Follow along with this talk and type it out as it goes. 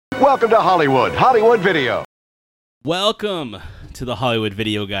Welcome to Hollywood Video. Welcome to the Hollywood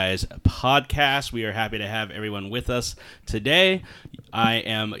Video Guys podcast. We are happy to have everyone with us today. I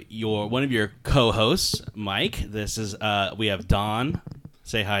am one of your co-hosts, Mike. This is we have Don.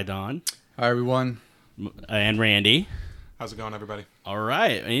 Say hi, Don. Hi, everyone. And Randy. How's it going, everybody? All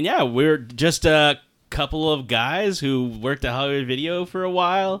right. And yeah, we're just a couple of guys who worked at Hollywood Video for a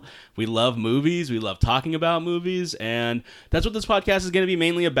while. We love movies. We love talking about movies. And that's what this podcast is going to be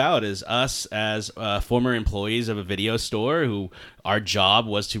mainly about, is us as former employees of a video store who our job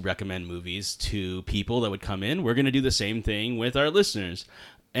was to recommend movies to people that would come in. We're going to do the same thing with our listeners.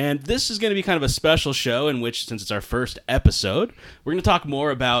 And this is going to be kind of a special show in which, since it's our first episode, we're going to talk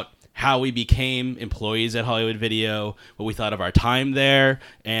more about how we became employees at Hollywood Video, what we thought of our time there,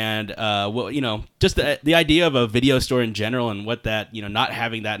 and just the idea of a video store in general, and what that, not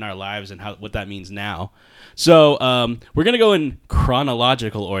having that in our lives, and what that means now. So we're gonna go in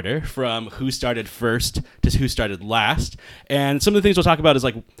chronological order from who started first to who started last, and some of the things we'll talk about is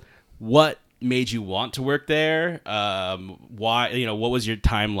like what made you want to work there, why, what was your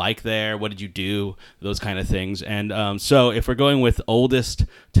time like there, what did you do, those kind of things. And so if we're going with oldest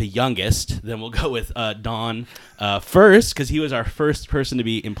to youngest, then we'll go with Don first, because he was our first person to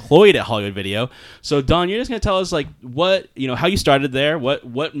be employed at Hollywood Video. So Don, you're just going to tell us like what, how you started there,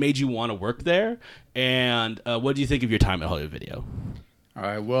 what made you want to work there, and what do you think of your time at Hollywood Video? All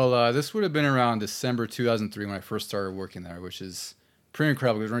right, well, this would have been around December 2003 when I first started working there, which is pretty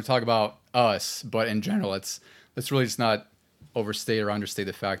incredible, because we're going to talk about us, but in general, let's really just not overstate or understate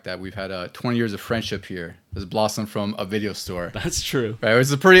the fact that we've had 20 years of friendship here that's blossomed from a video store. That's true. Right?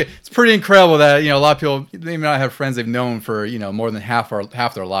 It's pretty incredible that a lot of people, they may not have friends they've known for more than half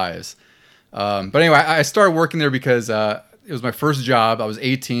their lives. But anyway, I started working there because it was my first job. I was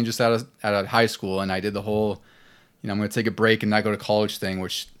 18, just out of high school, and I did the whole I'm going to take a break and not go to college thing,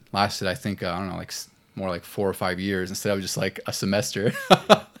 which lasted, I think, I don't know, like more like 4 or 5 years instead of just like a semester.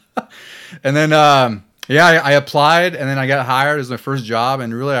 And then, I applied, and then I got hired as my first job.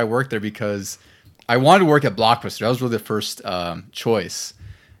 And really, I worked there because I wanted to work at Blockbuster. That was really the first choice.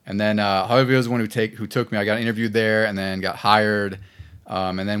 And then Hollywood Video was the one who took me. I got interviewed there and then got hired.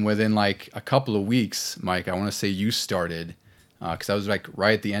 And then within like a couple of weeks, Mike, I want to say you started, because I was like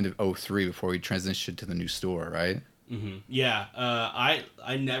right at the end of 2003 before we transitioned to the new store, right? Mm-hmm. Yeah.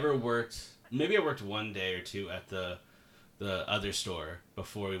 I never worked. Maybe I worked one day or two at the other store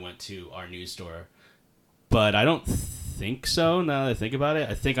before we went to our new store, but I don't think so. Now that I think about it,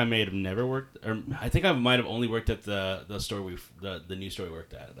 I think I may have never worked, or I think I might have only worked at the store the new store we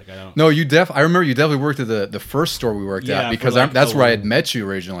worked at. Like I don't. No, I remember you definitely worked at the first store we worked at, because that's where I had met you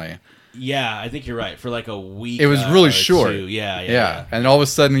originally. Yeah, I think you're right. For like a week. It was really short. Yeah. And all of a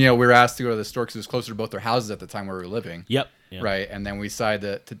sudden, we were asked to go to the store because it was closer to both our houses at the time where we were living. Yep. Right, and then we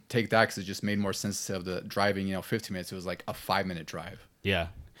decided to take that because it just made more sense instead of the driving, 15 minutes. It was like a 5-minute drive. Yeah.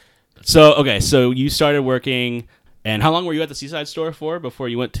 So, okay, so you started working, and how long were you at the Seaside store for before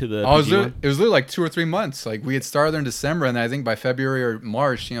you went to the it was literally like 2 or 3 months. Like, we had started there in December, and I think by February or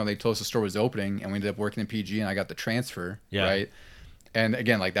March, they told us the store was opening, and we ended up working in PG, and I got the transfer, right? And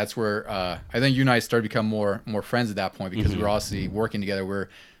again, like, that's where I think you and I started to become more friends at that point, because we were obviously working together. We're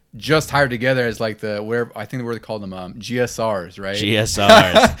just hired together as like I think they called them GSRs, right?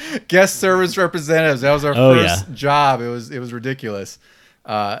 GSRs. Guest service representatives. That was our first job. It was ridiculous.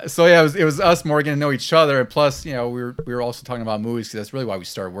 It was us more getting to know each other, and plus, we were also talking about movies, because that's really why we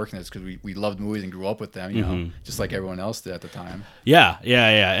started working this, because we loved movies and grew up with them, just like everyone else did at the time. Yeah,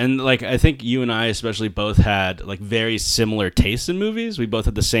 and like I think you and I especially both had like very similar tastes in movies. We both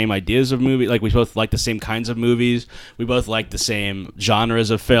had the same ideas of movies. Like we both liked the same kinds of movies. We both liked the same genres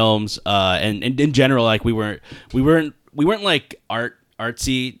of films. And in general, like we weren't like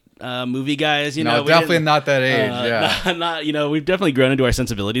artsy movie guys, No, definitely not that age. Not we've definitely grown into our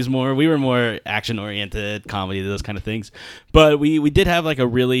sensibilities more. We were more action oriented, comedy, those kind of things. But we did have like a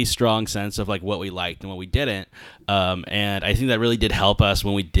really strong sense of like what we liked and what we didn't. And I think that really did help us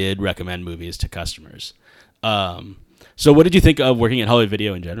when we did recommend movies to customers. So what did you think of working at Hollywood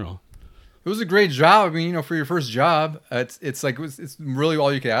Video in general? It was a great job. I mean, for your first job, it's really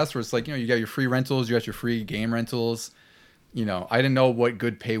all you could ask for. It's like, you got your free rentals, you got your free game rentals. I didn't know what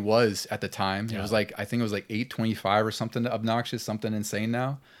good pay was at the time. Yeah. It was like, I think it was like $8.25 or something obnoxious, something insane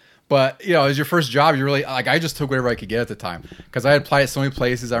now. But, as your first job, you're really, like, I just took whatever I could get at the time. Because I had applied at so many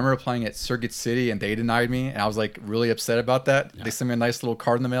places. I remember applying at Circuit City, and they denied me. And I was, like, really upset about that. Yeah. They sent me a nice little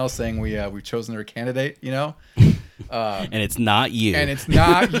card in the mail saying we've chosen their candidate, And it's not you. And it's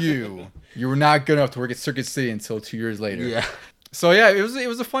not you. You were not good enough to work at Circuit City until 2 years later. Yeah. So yeah, it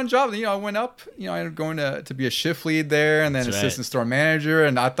was a fun job. I went up. I ended up going to be a shift lead there, and then That's assistant right. store manager.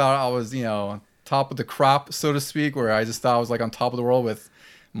 And I thought I was top of the crop, so to speak, where I just thought I was like on top of the world with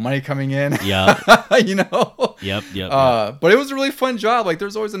money coming in. Yep. Yep. But it was a really fun job. Like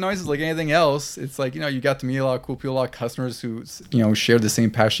there's always the noises like anything else. It's like you got to meet a lot of cool people, a lot of customers who shared the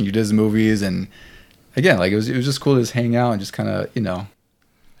same passion you did as movies. And again, like it was just cool to just hang out and just kind of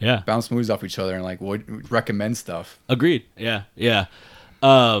Yeah. bounce movies off each other and like recommend stuff. Agreed. Yeah.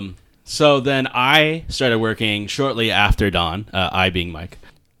 So then I started working shortly after Dawn, I being Mike.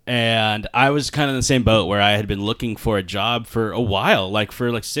 And I was kind of in the same boat where I had been looking for a job for a while, like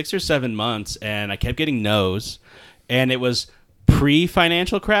for like 6 or 7 months, and I kept getting no's. And it was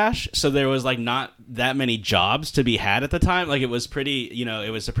pre-financial crash, so there was like not that many jobs to be had at the time. Like it was pretty,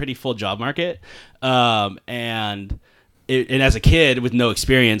 it was a pretty full job market. And as a kid with no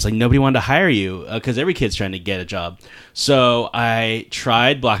experience, like nobody wanted to hire you because every kid's trying to get a job. So I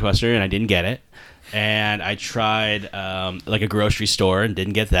tried Blockbuster and I didn't get it. And I tried like a grocery store and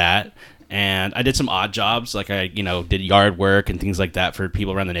didn't get that. And I did some odd jobs, like I did yard work and things like that for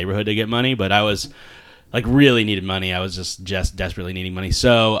people around the neighborhood to get money. But I was like really needed money. I was just desperately needing money.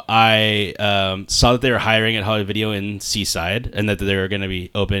 So I saw that they were hiring at Hollywood Video in Seaside, and that they were going to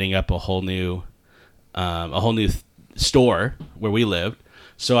be opening up a whole new store where we lived.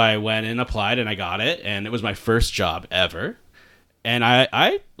 So I went and applied and I got it, and it was my first job ever. And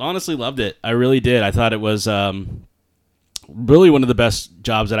I honestly loved it. I really did. I thought it was really one of the best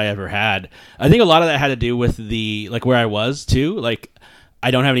jobs that I ever had. I think a lot of that had to do with where I was too. Like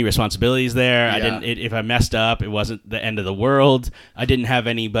I don't have any responsibilities there. Yeah. If I messed up, it wasn't the end of the world. I didn't have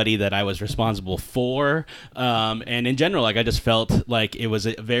anybody that I was responsible for. And in general, like I just felt like it was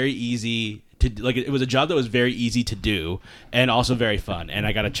a very easy it was a job that was very easy to do and also very fun. And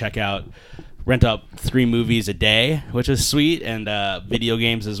I got to rent out 3 movies a day, which is sweet, and video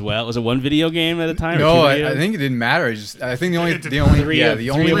games as well. Was it one video game at a time? No, I think it didn't matter. I think the only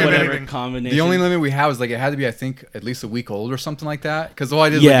whatever combination. The only limit we had was like it had to be, I think, at least a week old or something like that. Because all I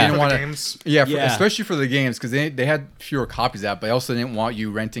did, Yeah. like, For the didn't want games? to, especially for the games, because they had fewer copies of that, but I also didn't want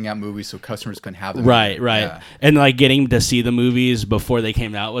you renting out movies so customers couldn't have them. Right. Yeah. And like getting to see the movies before they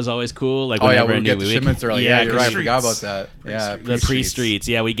came out was always cool. Like whenever we get the shipments early. Yeah, you're right. I forgot about that. Yeah, the pre-streets.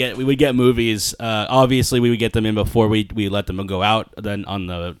 Yeah, we would get movies. Obviously, we would get them in before we let them go out. Then on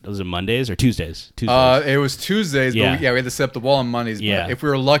was it Mondays or Tuesdays? It was Tuesdays. Yeah. But we had to set up the wall on Mondays. Yeah. But if we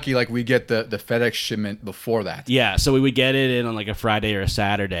were lucky, like we get the FedEx shipment before that. Yeah, so we would get it in on like a Friday or a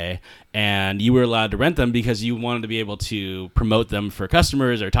Saturday, and you were allowed to rent them because you wanted to be able to promote them for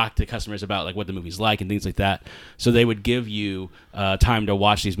customers or talk to customers about like what the movie's like and things like that. So they would give you time to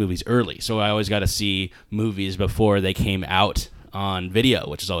watch these movies early. So I always got to see movies before they came out on video,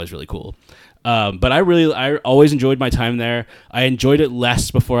 which is always really cool. But I always enjoyed my time there. I enjoyed it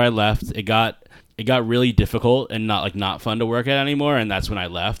less before I left. It got really difficult and not fun to work at anymore, and that's when I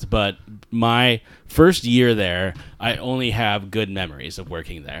left. But my first year there, I only have good memories of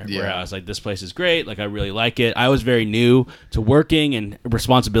working there. Yeah. Where I was like, this place is great. Like I really like it. I was very new to working and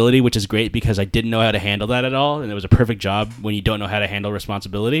responsibility, which is great because I didn't know how to handle that at all, and it was a perfect job when you don't know how to handle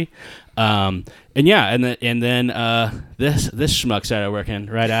responsibility. And then this schmuck started working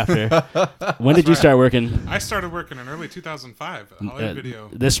right after. When did you start working? I started working in early 2005 at Hollywood Video.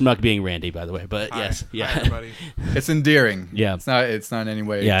 This schmuck being Randy, by the way. But Hi. yes, yeah, Hi, everybody. It's endearing. Yeah. It's not in any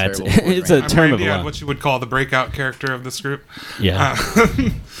way. Yeah, terrible. it's a I'm term of Randy, law. what you would call the breakout character of this group. Yeah,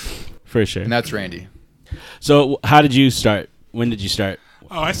 for sure. And that's Randy. So, how did you start? When did you start?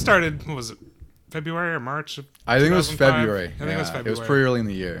 I started, what was it, February or March of I think it was 2005? February. I think it was February. It was pretty early in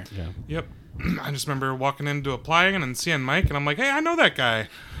the year. Yeah. Yep. I just remember walking into applying and seeing Mike, and I'm like, hey, I know that guy.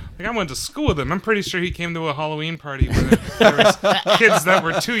 Like, I went to school with him. I'm pretty sure he came to a Halloween party where there was kids that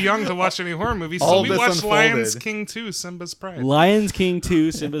were too young to watch any horror movies. So All we this watched unfolded. Lions King 2, Simba's Pride. Lions King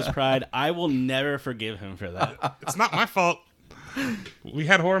 2, Simba's Pride. I will never forgive him for that. It's not my fault. We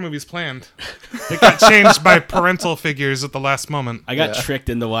had horror movies planned. They got changed by parental figures at the last moment. I got tricked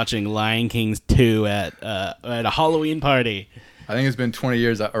into watching Lion King 2 at a Halloween party. I think it's been 20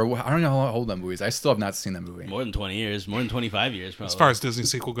 years, or I don't know how old that movie is. I still have not seen that movie. More than 20 years. More than 25 years, probably. As far as Disney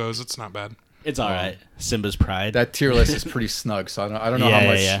sequel goes, it's not bad. It's all right. Simba's Pride. That tier list is pretty snug, so I don't know Yeah, how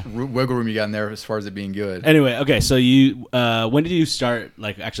much yeah. wiggle room you got in there as far as it being good. Anyway, okay, so you when did you start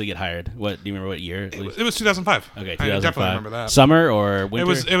actually get hired? Do you remember what year? At least? It was 2005. Okay, 2005. I definitely remember that. Summer or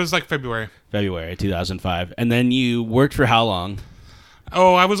winter? It was like February. February 2005. And then you worked for how long?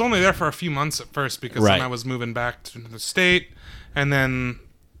 Oh, I was only there for a few months at first because Right. then I was moving back to the state, and then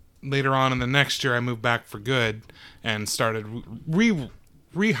later on in the next year I moved back for good and started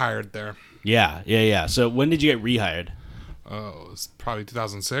rehired there. Yeah. So when did you get rehired? Oh, it was probably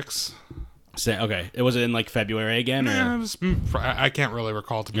 2006. Okay, it was in like February again. Yeah, Or? I can't really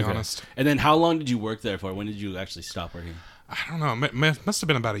recall, to be honest. And then how long did you work there for? When did you actually stop working? I don't know. It must have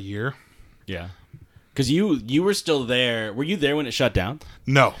been about a year. Yeah. Because you were still there. Were you there when it shut down?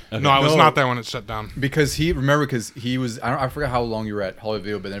 No. No, I was not there when it shut down. Because he was, I forgot how long you were at Hollywood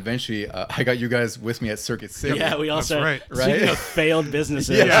Video, but then eventually I got you guys with me at Circuit City. Yeah, we all That's started. right. Speaking of failed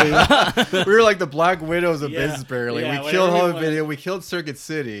businesses. Yeah. We were like the Black Widows of business, barely. Yeah, we killed Hollywood whatever we Video. We killed Circuit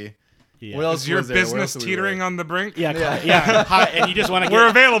City. Yeah. What else Is your was there? What business else did we teetering write? on the brink? Yeah. Hi, and you just want to We're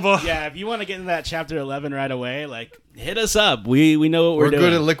available. Yeah, if you want to get into that chapter 11 right away, like hit us up. We know what we're doing. We're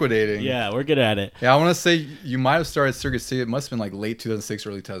good at liquidating. Yeah, we're good at it. Yeah, I want to say you might have started Circuit City. It must have been like late 2006,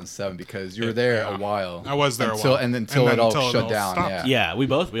 early 2007 because you were there a while. I was there until, a while. until it all shut down. Stopped. Yeah.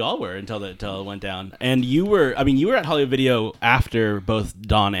 Yeah, we all were until it went down. And you were at Hollywood Video after both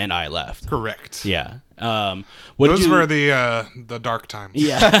Don and I left. Correct. Yeah. Those were the dark times.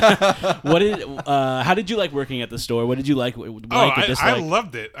 Yeah. How did you like working at the store? What did you like or dislike? I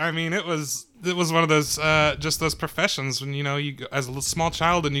loved it. I mean, it was one of those just those professions when you go, as a small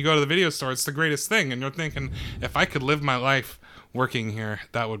child and you go to the video store, it's the greatest thing, and you're thinking, if I could live my life working here,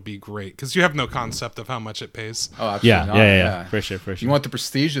 that would be great, because you have no concept of how much it pays. Oh, absolutely not. Yeah. For sure. You want the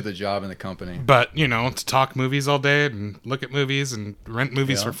prestige of the job in the company. But to talk movies all day and look at movies and rent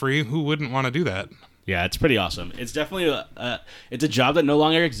movies for free, who wouldn't want to do that? Yeah, it's pretty awesome. It's definitely it's a job that no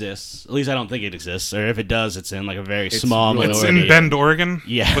longer exists. At least I don't think it exists. Or if it does, it's in like a very small minority. It's in Bend, Oregon.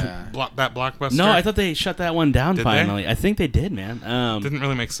 Yeah. With that Blockbuster. No, I thought they shut that one down Did finally. they? I think they did, man. Didn't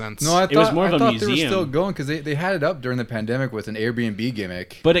really make sense. No, I thought, it was more of a they museum. were still going because they had it up during the pandemic with an Airbnb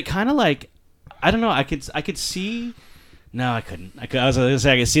gimmick. But it kind of like, I don't know. I could see. No, I couldn't. I was gonna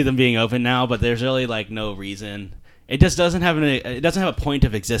say I could see them being open now, but there's really like no reason. It just doesn't have a point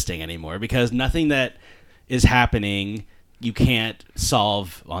of existing anymore, because nothing that is happening you can't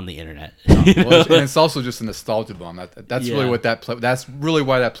solve on the internet. Well, and it's also just a nostalgia bomb. That's really what that's really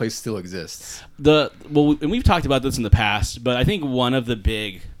why that place still exists. And we've talked about this in the past, but I think one of the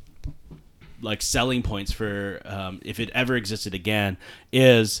big like selling points for if it ever existed again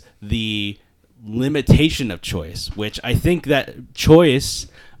is the limitation of choice, which I think that choice,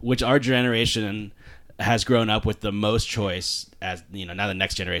 which our generation has grown up with the most choice, as now the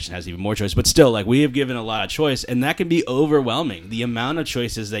next generation has even more choice, but still, like, we have given a lot of choice, and that can be overwhelming. The amount of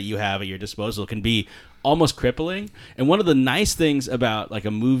choices that you have at your disposal can be almost crippling. And one of the nice things about like a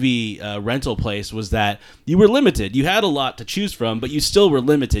movie rental place was that you were limited. You had a lot to choose from, but you still were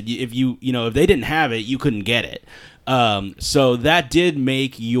limited. If if they didn't have it, you couldn't get it. So that did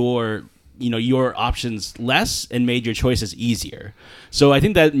make your options less and made your choices easier. So I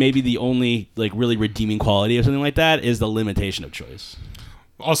think that maybe the only like really redeeming quality of something like that is the limitation of choice.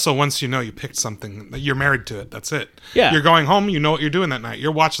 Also, once you picked something, you're married to it. That's it. Yeah. You're going home, you know what you're doing that night.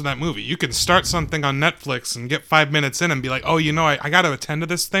 You're watching that movie. You can start something on Netflix and get 5 minutes in and be like, oh, I got to attend to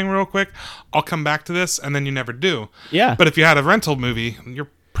this thing real quick. I'll come back to this. And then you never do. Yeah. But if you had a rental movie, you're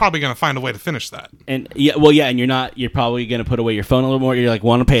probably going to find a way to finish that. And and you're probably going to put away your phone a little more. You're like,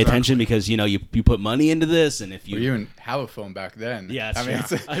 want to pay attention because you put money into this, and if you even have a phone back then. Yeah, I mean,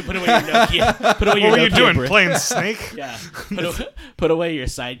 I put away your Nokia. Put away your what were you Nokia doing? brick. Playing Snake? Yeah. Put away your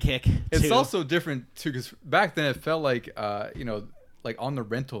Sidekick. it's too. also different too, because back then it felt like like on the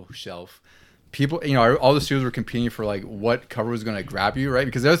rental shelf, people, all the studios were competing for like what cover was going to grab you, right?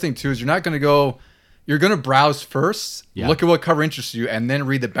 Because the other thing too is you're going to browse first, look at what cover interests you, and then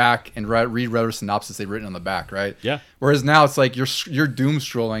read the back and read whatever synopsis they've written on the back, right? Yeah. Whereas now it's like you're doom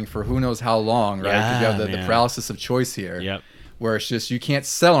scrolling for who knows how long, right? Because you have the man. paralysis of choice here. Yep. Where it's just you can't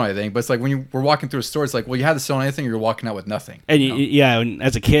sell on anything, but it's like when we're walking through a store, it's like, well, you had to sell on anything, or you're walking out with nothing. And and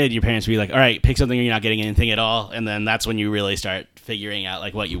as a kid, your parents would be like, "All right, pick something, or you're not getting anything at all," and then that's when you really start figuring out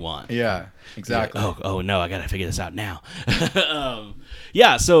like what you want. Yeah, exactly. Like, oh no, I gotta figure this out now.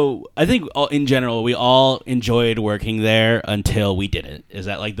 So I think in general we all enjoyed working there until we didn't. Is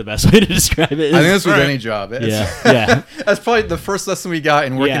that like the best way to describe it? I think this was any job. Yeah. That's probably the first lesson we got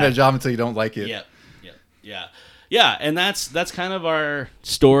in working at a job until you don't like it. Yeah, and that's kind of our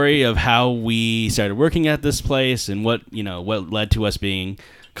story of how we started working at this place and what led to us being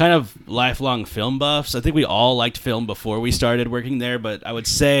kind of lifelong film buffs. I think we all liked film before we started working there, but I would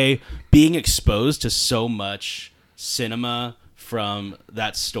say being exposed to so much cinema from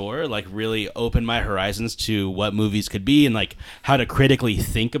that store like really opened my horizons to what movies could be and like how to critically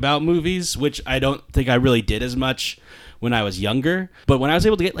think about movies, which I don't think I really did as much when I was younger. But when I was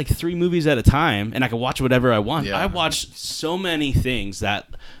able to get like 3 movies at a time and I could watch whatever I want, I watched so many things that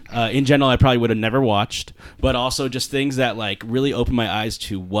in general I probably would have never watched, but also just things that like really opened my eyes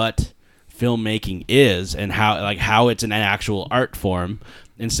to what filmmaking is and how it's an actual art form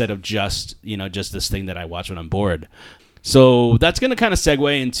instead of just this thing that I watch when I'm bored. So that's going to kind of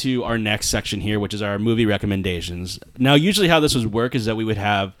segue into our next section here, which is our movie recommendations. Now, usually how this would work is that we would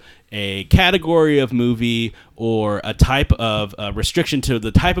have a category of movie or a type of restriction to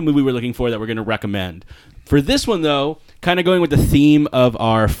the type of movie we're looking for that we're going to recommend. For this one, though, kind of going with the theme of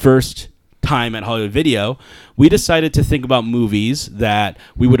our first time at Hollywood Video, we decided to think about movies that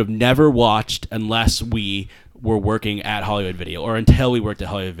we would have never watched unless we were working at Hollywood Video or until we worked at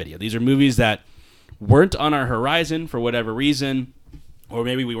Hollywood Video. These are movies that weren't on our horizon for whatever reason, or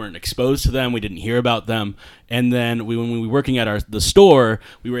maybe we weren't exposed to them, we didn't hear about them, and then when we were working at the store,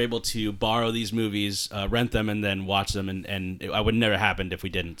 we were able to borrow these movies, rent them, and then watch them, and it would never happened if we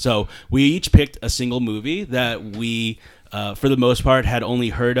didn't. So we each picked a single movie that we, for the most part, had only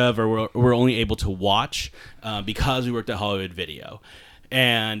heard of or were only able to watch because we worked at Hollywood Video.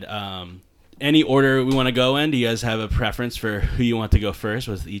 And any order we want to go in? Do you guys have a preference for who you want to go first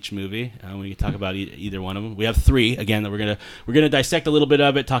with each movie? We can talk about either one of them. We have three again that we're gonna dissect a little bit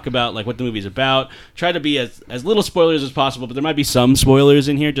of it, talk about like what the movie's about, try to be as little spoilers as possible. But there might be some spoilers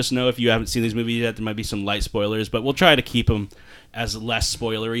in here. Just know if you haven't seen these movies yet, there might be some light spoilers. But we'll try to keep them as less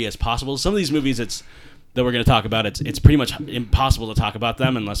spoilery as possible. Some of these movies that we're going to talk about, it's pretty much impossible to talk about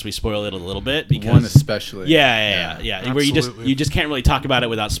them unless we spoil it a little bit. Because one especially. Yeah. Where you just can't really talk about it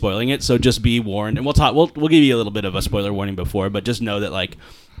without spoiling it. So just be warned, and we'll give you a little bit of a spoiler warning before, but just know that like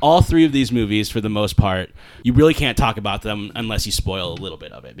all three of these movies, for the most part, you really can't talk about them unless you spoil a little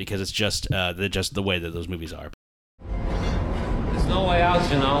bit of it, because it's just the way that those movies are. There's no way out,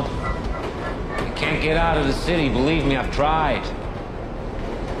 you know. You can't get out of the city. Believe me, I've tried.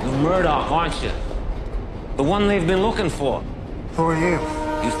 You're Murdoch, aren't you? The one they've been looking for. Who are you?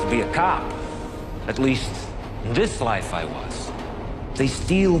 Used to be a cop. At least, in this life I was. They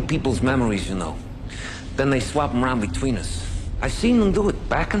steal people's memories, you know. Then they swap them around between us. I've seen them do it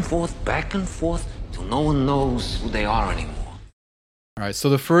back and forth, till no one knows who they are anymore. All right, so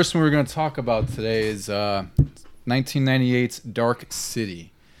the first one we're going to talk about today is 1998's Dark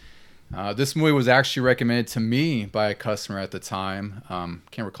City. This movie was actually recommended to me by a customer at the time.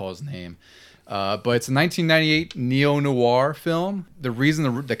 Can't recall his name. But it's a 1998 neo-noir film. The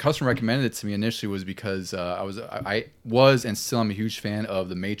reason the customer recommended it to me initially was because I was and still am a huge fan of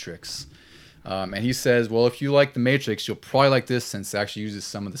The Matrix. And he says, well, if you like The Matrix, you'll probably like this since it actually uses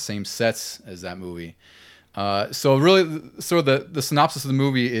some of the same sets as that movie. So really, sort of the synopsis of the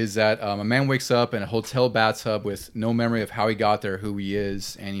movie is that a man wakes up in a hotel bathtub with no memory of how he got there, who he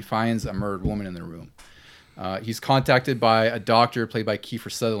is, and he finds a murdered woman in the room. He's contacted by a doctor played by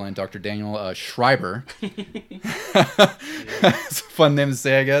Kiefer Sutherland, Dr. Daniel Schreiber. It's a fun name to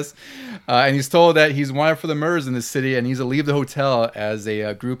say, I guess. And he's told that he's wanted for the murders in the city and he's to leave the hotel as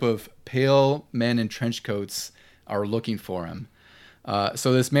a group of pale men in trench coats are looking for him.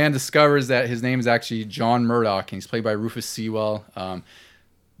 So this man discovers that his name is actually John Murdoch, and he's played by Rufus Sewell.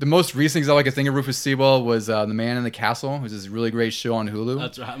 The most recent example I could think of Rufus Sewell was The Man in the Castle, which is a really great show on Hulu.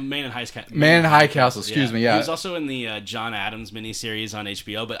 That's Man in High Castle. Man in High Castle, excuse me, yeah. He was also in the John Adams miniseries on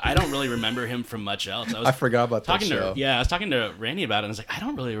HBO, but I don't really remember him from much else. I forgot about that show. I was talking to Randy about it, and I was like, I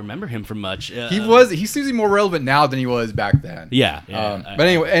don't really remember him from much. He seems to be more relevant now than he was back then. Yeah. But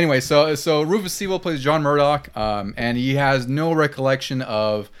anyway, so Rufus Sewell plays John Murdoch, and he has no recollection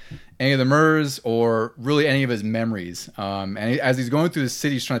of any of the murders or really any of his memories. And as he's going through the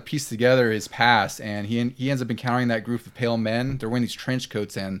city, he's trying to piece together his past, and he ends up encountering that group of pale men. They're wearing these trench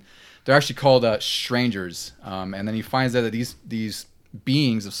coats, and they're actually called strangers. And then he finds out that these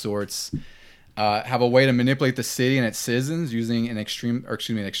beings of sorts have a way to manipulate the city and its citizens using an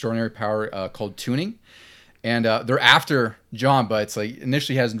extraordinary power called tuning. And they're after John, but it's like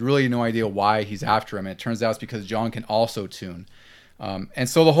initially he has really no idea why he's after him. And it turns out it's because John can also tune. And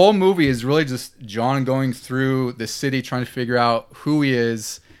so the whole movie is really just John going through the city, trying to figure out who he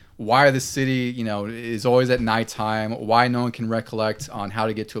is, why the city, is always at nighttime, why no one can recollect on how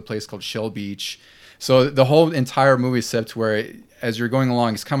to get to a place called Shell Beach. So the whole entire movie is set to where, as you're going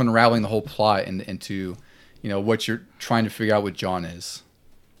along, it's kind of unraveling the whole plot into, what you're trying to figure out what John is.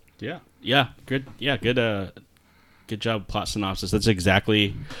 Yeah, good job, plot synopsis. That's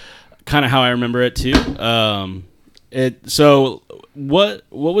exactly kind of how I remember it too. So what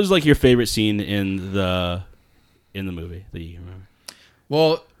was like your favorite scene in the movie that you remember?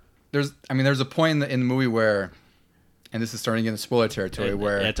 Well, there's a point in the movie where and this is starting to get into spoiler territory,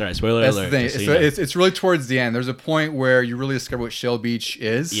 where that's all right. Spoiler that's alert. the thing. It's really towards the end. There's a point where you really discover what Shell Beach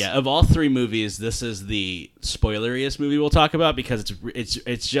is. Yeah, of all three movies, this is the spoileriest movie we'll talk about because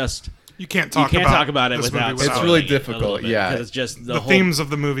it's just You can't talk about it this without. movie It's spoiling really it difficult, bit, yeah. because it's just the whole, themes of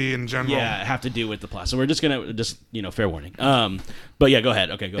the movie in general. Yeah, have to do with the plot. So we're just gonna fair warning. But yeah, go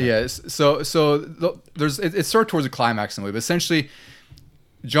ahead. Okay, go ahead. Yeah. It's sort of towards the climax in the movie, but essentially,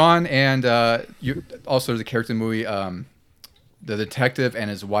 John and also there's a character in the movie. The detective and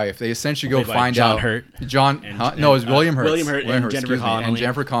his wife, they essentially go find John out. Hurt. John, And- no, it was William Hurt. William Hurt and Jennifer Connelly. And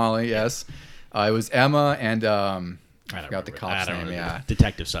Jennifer Connelly, yes. It was Emma and I forgot the cop's name. remember. Yeah,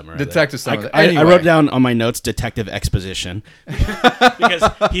 Detective Summer. Detective Summer. I Anyway. wrote down on my notes Detective Exposition because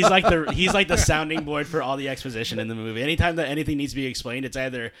he's like the sounding board for all the exposition in the movie. Anytime that anything needs to be explained, it's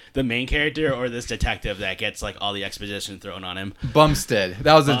either the main character or this detective that gets like all the exposition thrown on him. Bumstead.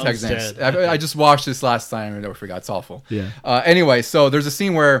 That was the detective's name. Bumstead. I just watched this last time and I never forgot. It's awful. Yeah. Anyway, so there's a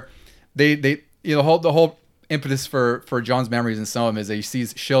scene where they the whole impetus for John's memories in some of them is that he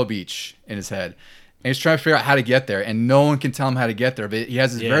sees Shell Beach in his head. And he's trying to figure out how to get there, and no one can tell him how to get there. But he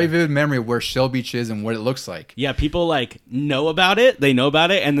has this very vivid memory of where Shell Beach is and what it looks like. Yeah, people like know about it. They know about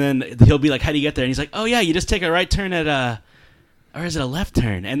it, and then he'll be like, "How do you get there?" And he's like, "Oh yeah, you just take a right turn at or is it a left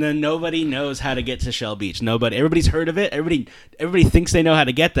turn?" And then nobody knows how to get to Shell Beach. Nobody. Everybody's heard of it. Everybody thinks they know how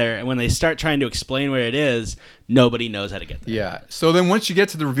to get there, and when they start trying to explain where it is, nobody knows how to get there. Yeah. So then once you get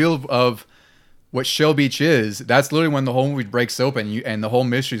to the reveal of what Shell Beach is, that's literally when the whole movie breaks open and the whole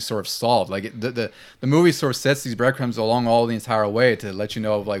mystery is sort of solved. Like the movie sort of sets these breadcrumbs along all the entire way to let you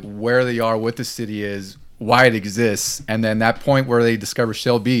know of like where they are, what the city is, why it exists, and then that point where they discover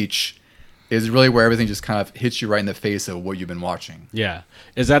Shell Beach is really where everything just kind of hits you right in the face of what you've been watching. Yeah.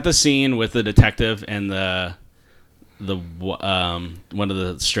 Is that the scene with the detective and the one of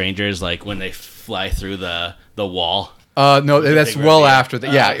the strangers, like when they fly through the wall? No, that's big well reveal. after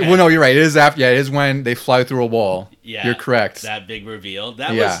that. Yeah, Okay. well, no, you're right. It is after. Yeah, it is when they fly through a wall. Yeah, you're correct. That big reveal.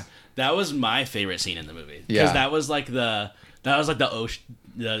 That was my favorite scene in the movie because Yeah. that was like the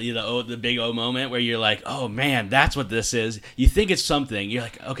big O moment where you're like, oh man, that's what this is. You think it's something. You're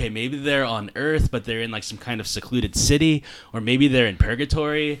like, okay, maybe they're on Earth, but they're in like some kind of secluded city, or maybe they're in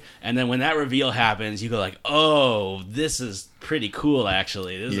purgatory. And then when that reveal happens, you go like, oh, this is pretty cool.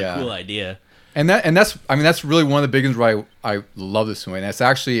 Actually, this is a cool idea. And that's really one of the big reasons why I love this movie. And it's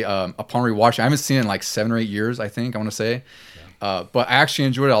actually upon rewatching, I haven't seen it in like 7 or 8 years, I think I want to say. But I actually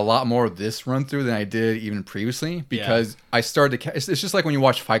enjoyed it a lot more this run through than I did even previously because I started to. It's just like when you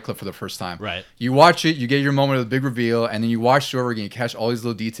watch Fight Club for the first time. Right. You watch it, you get your moment of the big reveal, and then you watch it over again. You catch all these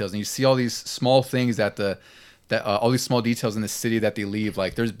little details, and you see all these small things that all these small details in the city that they leave.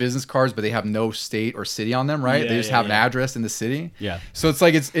 Like there's business cards, but they have no state or city on them. Right. They just have an address in the city. Yeah. So it's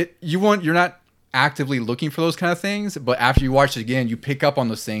like you're not actively looking for those kind of things, but after you watch it again, you pick up on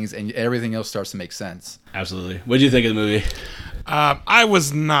those things, and everything else starts to make sense. Absolutely. What did you think of the movie? I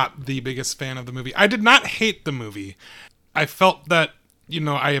was not the biggest fan of the movie. I did not hate the movie. I felt that,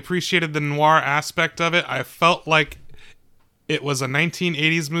 I appreciated the noir aspect of it. I felt like it was a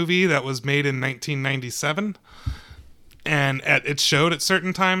 1980s movie that was made in 1997, and it showed at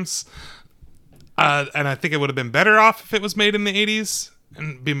certain times. And I think it would have been better off if it was made in the 80s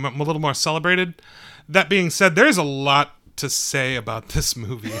and be a little more celebrated. That being said, there's a lot to say about this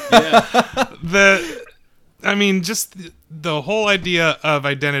movie. Just the whole idea of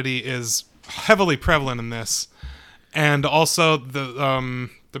identity is heavily prevalent in this, and also the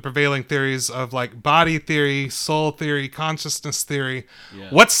prevailing theories of like body theory, soul theory, consciousness theory. Yeah.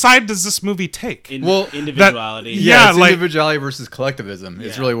 What side does this movie take? Individuality. It's individuality versus collectivism.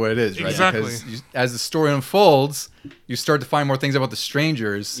 It's really what it is, right? Exactly. Because as the story unfolds, you start to find more things about the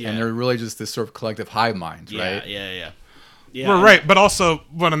strangers, and they're really just this sort of collective hive mind, right? Yeah. Well, right, but also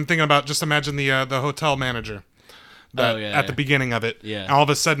what I'm thinking about, just imagine the hotel manager. At the beginning of it. Yeah. And all of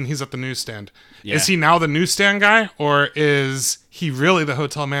a sudden he's at the newsstand. Yeah. Is he now the newsstand guy, or is he really the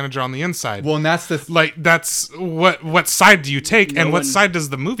hotel manager on the inside? Well, and that's that's what side do you take, and what side does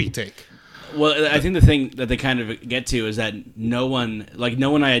the movie take? Well, I think the thing that they kind of get to is that no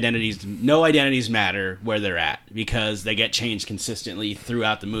identities matter where they're at because they get changed consistently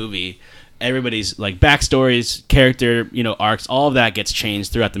throughout the movie. Everybody's like backstories, character, arcs, all of that gets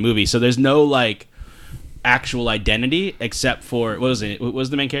changed throughout the movie. So there's no like actual identity except for what was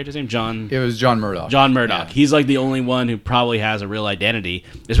the main character's name? John. It was John Murdoch. John Murdoch. Yeah. He's like the only one who probably has a real identity,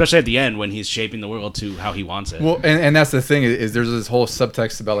 especially at the end when he's shaping the world to how he wants it. Well, and that's the thing is there's this whole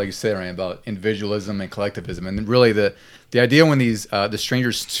subtext about, like you said, Ryan, about individualism and collectivism, and really the the idea when these the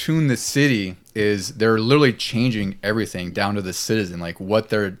strangers tune the city is they're literally changing everything down to the citizen, like what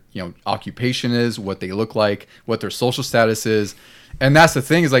their occupation is, what they look like, what their social status is. And that's the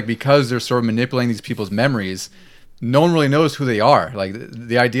thing, is like, because they're sort of manipulating these people's memories, no one really knows who they are. Like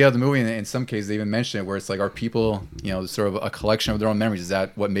the idea of the movie, and in some cases they even mention it, where it's like, are people, sort of a collection of their own memories? Is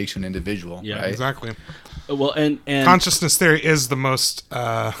that what makes you an individual? Yeah, right? Exactly. Well, and Consciousness theory is the most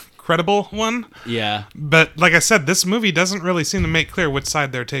credible one. Yeah. But like I said, this movie doesn't really seem to make clear which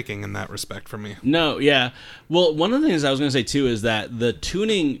side they're taking in that respect for me. No, yeah. Well, one of the things I was going to say too is that the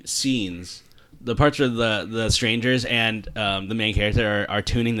tuning scenes, the parts where the strangers and the main character are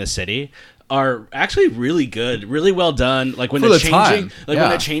tuning the city, are actually really good, really well done. Like when they're changing, when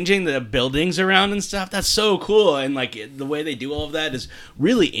they're changing the buildings around and stuff, that's so cool. And like the way they do all of that is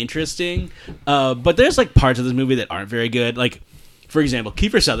really interesting. But there's like parts of this movie that aren't very good. Like, for example,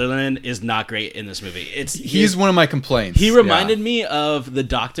 Kiefer Sutherland is not great in this movie. He's one of my complaints. He reminded me of the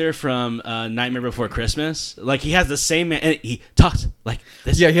doctor from Nightmare Before Christmas. Like, he has the same, and he talks like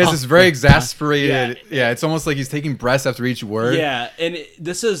this. Yeah, he has this very exasperated. Yeah, it's almost like he's taking breaths after each word. Yeah, and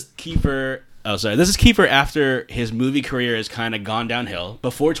this is Kiefer. Oh, sorry. This is Kiefer after his movie career has kind of gone downhill. Right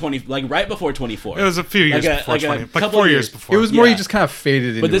before 24. It was a few years before 20. Like 4 years before. It was more he just kind of faded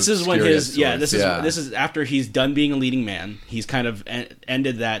into. But this is when this is is after he's done being a leading man. He's kind of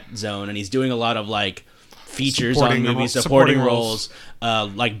ended that zone, and he's doing a lot of like features on movies, supporting roles,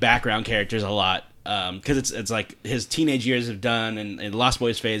 like background characters a lot. Because it's like his teenage years have done, and Lost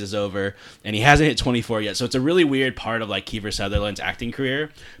Boys phase is over, and he hasn't hit 24 yet. So it's a really weird part of like Kiefer Sutherland's acting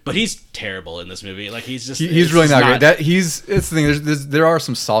career. But he's terrible in this movie. Like he's really not great. It's the thing. There are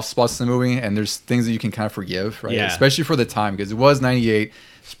some soft spots in the movie, and there's things that you can kind of forgive, right? Yeah. Especially for the time, because it was 98.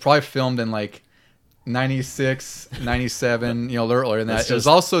 It's probably filmed in like 96, 97, a little earlier than that. It was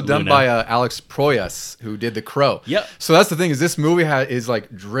also done by Alex Proyas, who did The Crow. Yep. So that's the thing, is this movie is like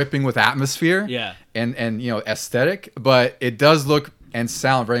dripping with atmosphere. Yeah. And aesthetic, but it does look and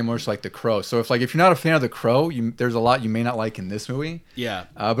sound very much like The Crow. So if you're not a fan of The Crow, there's a lot you may not like in this movie. Yeah.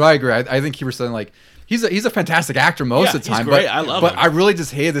 But I agree. I think Kiefer Sutherland, like, he's a fantastic actor most of the time. He's great. But, I love but him. I really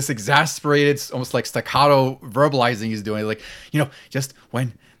just hated this exasperated, almost like staccato verbalizing he's doing. Like, just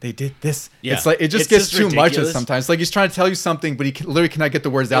when they did this. Yeah. It's like, it just gets too much sometimes. Like, he's trying to tell you something, but he literally cannot get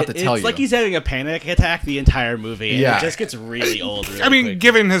the words out to tell you. It's like he's having a panic attack the entire movie, and Yeah. it just gets really old really I mean, quick.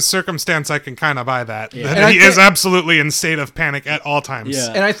 given his circumstance, I can kind of buy that. Yeah. That he is absolutely in state of panic at all times.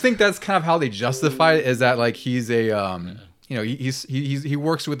 Yeah. And I think that's kind of how they justify it, is that like he's a he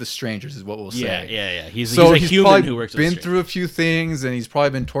works with the strangers, is what we'll say. Yeah. He's So a he's human probably who works with been strangers. through a few things, and he's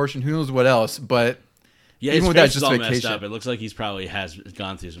probably been tortured. Who knows what else? But Yeah, even his with that face is all messed justification, up. It looks like he's probably has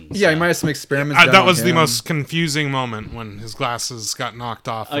gone through some. yeah, he stuff. might have some experiments. done That on was the him. most confusing moment when his glasses got knocked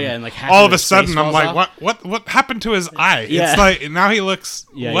off. Oh, yeah, and, like, half all of of a his sudden face I'm falls like, off. what happened to his eye? Yeah. It's like now he looks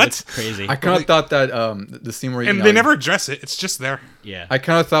Yeah, he what? looks crazy. I kind of thought that the scene where And they never address it. It's just there. Yeah. I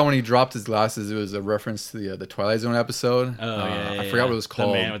kind of thought when he dropped his glasses, it was a reference to the Twilight Zone episode. I forgot what it was called.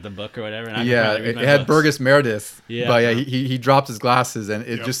 The Man with the Book or whatever. And I Yeah, probably read it my had books. Burgess Meredith. Yeah. But yeah, he dropped his glasses, and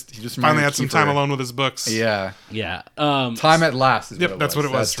he just Finally remembered had some Kiefer. time alone with his books. Yeah, Yeah. Time at Last. Is Yep, what it that's what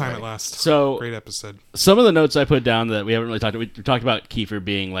it was. That's Time right. at last. So- great episode. Some of the notes I put down that we haven't really talked about. We talked about Kiefer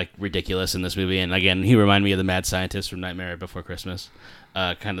being like ridiculous in this movie, and again, he reminded me of the mad scientist from Nightmare Before Christmas.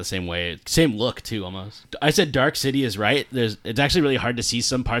 Kind of the same way, same look too, almost. I said Dark City is right. It's actually really hard to see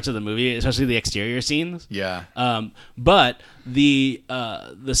some parts of the movie, especially the exterior scenes. Yeah. But the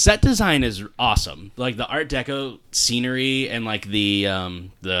set design is awesome. Like the Art Deco scenery and like the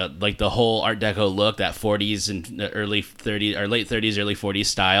whole Art Deco look, that 40s and early 30s or late 30s, early 40s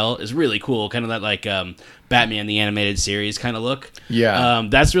style is really cool. Kind of that like Batman the Animated Series kind of look. Yeah.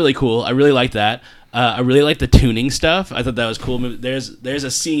 That's really cool. I really like that. I really like the tuning stuff. I thought that was cool. There's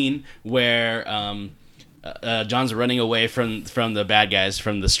a scene where John's running away from the bad guys,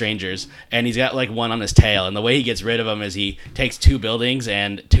 from the strangers, and he's got like one on his tail, and the way he gets rid of them is he takes two buildings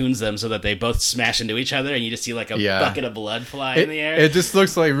and tunes them so that they both smash into each other, and you just see like a bucket of blood fly in the air. It just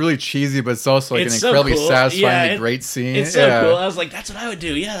looks like really cheesy, but it's also like It's an so incredibly cool. satisfyingly Yeah, great scene. It's so cool. I was like, that's what I would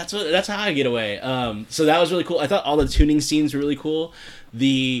do. Yeah, that's how I get away. So that was really cool. I thought all the tuning scenes were really cool.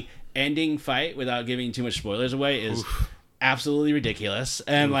 The ending fight, without giving too much spoilers away, is absolutely ridiculous,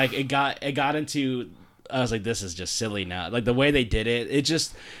 and like it got into. I was like, this is just silly now. Like the way they did it, it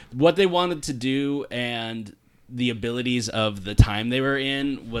just what they wanted to do and the abilities of the time they were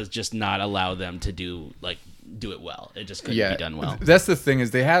in was just not allow them to do it well. It just couldn't be done well. That's the thing,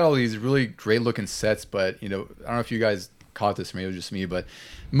 is they had all these really great looking sets, but I don't know if you guys caught this, maybe it was just me, but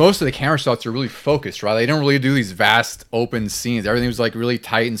most of the camera shots are really focused, right? They don't really do these vast open scenes. Everything was like really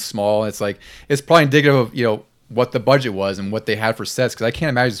tight and small. It's like, it's probably indicative of, what the budget was and what they had for sets, because I can't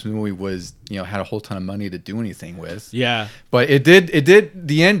imagine this movie was, had a whole ton of money to do anything with. Yeah. But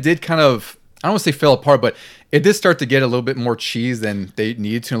the end did kind of, I don't want to say fell apart, but it did start to get a little bit more cheese than they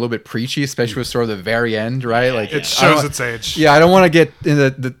needed to, and a little bit preachy, especially with sort of the very end, right? Like It shows its age. Yeah, I don't want to get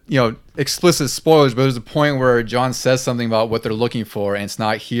into the explicit spoilers, but there's a point where John says something about what they're looking for, and it's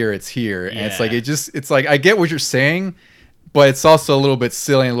not here, it's here, and it's like it's like I get what you're saying, but it's also a little bit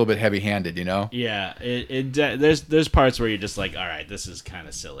silly and a little bit heavy-handed, Yeah, there's parts where you're just like, all right, this is kind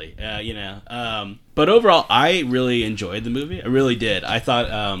of silly, But overall, I really enjoyed the movie. I really did. I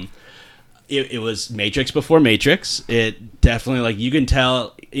thought it was Matrix before Matrix. It definitely, like, you can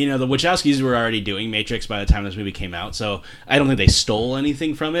tell, the Wachowskis were already doing Matrix by the time this movie came out, so I don't think they stole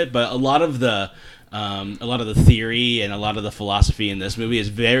anything from it. But a lot of the theory and a lot of the philosophy in this movie is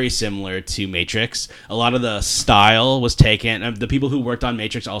very similar to Matrix. A lot of the style was taken. The people who worked on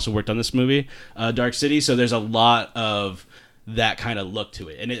Matrix also worked on this movie, Dark City. So there's a lot of that kind of look to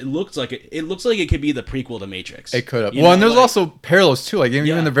it, and it looks like it could be the prequel to Matrix. It could have. Well, and there's also parallels too. Like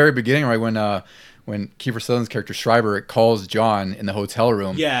even in the very beginning, right when Kiefer Sutherland's character Schreiber calls John in the hotel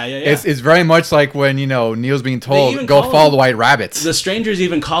room. Yeah. It's very much like when Neil's being told go follow the white rabbits. The strangers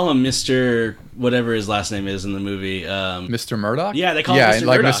even call him Mr. whatever his last name is in the movie. Mr. Murdoch? Yeah, they call him Mr.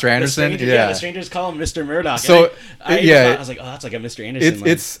 like Murdoch. Mr. Anderson. The strangers call him Mr. Murdoch. So I was like, oh, that's like a Mr. Anderson.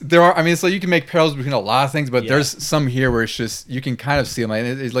 It's like you can make parallels between a lot of things, but there's some here where it's just you can kind of see them.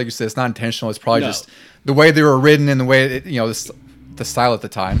 It's like you said, it's not intentional. It's probably just the way they were written and the way the style at the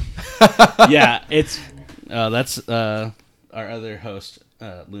time. Yeah, it's that's our other host,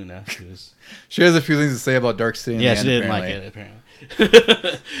 Luna, she has a few things to say about Dark City. Yeah, she didn't like it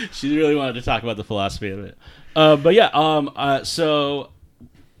apparently. She really wanted to talk about the philosophy of it. But yeah, so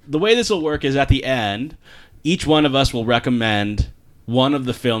the way this will work is at the end, each one of us will recommend one of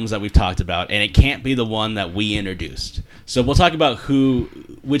the films that we've talked about, and it can't be the one that we introduced. So we'll talk about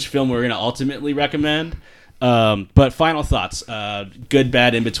which film we're going to ultimately recommend. But final thoughts, good,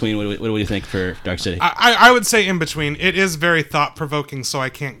 bad, in between. What do you think for Dark City? I would say in between. It is very thought-provoking, so I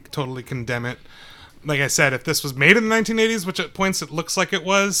can't totally condemn it. Like I said, if this was made in the 1980s, which at points it looks like it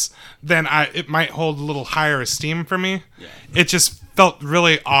was, then it might hold a little higher esteem for me. Yeah. It just felt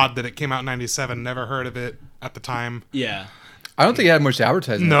really odd that it came out in 97. Never heard of it at the time. Yeah. I don't think it had much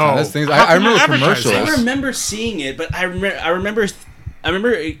advertising. No. That's things. I remember commercials. I remember seeing it, but I remember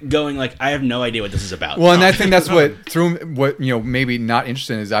going like, I have no idea what this is about. Well, and I think that's what maybe not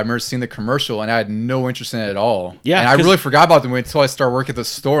interesting is I remember seeing the commercial and I had no interest in it at all. Yeah, and I really forgot about them until I started working at the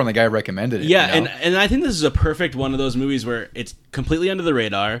store and the guy recommended it. Yeah, and I think this is a perfect one of those movies where it's completely under the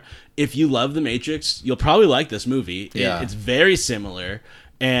radar. If you love The Matrix, you'll probably like this movie. Yeah. It's very similar.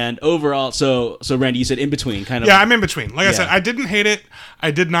 And overall, so Randy, you said in between, kind of. Yeah, I'm in between. Like I said, I didn't hate it. I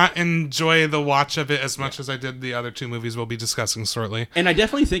did not enjoy the watch of it as much as I did the other two movies we'll be discussing shortly. And I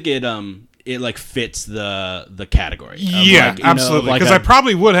definitely think it like fits the category. Yeah, absolutely. Because I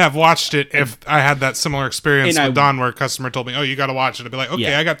probably would have watched it if I had that similar experience with Don, where a customer told me, "Oh, you got to watch it." I'd be like,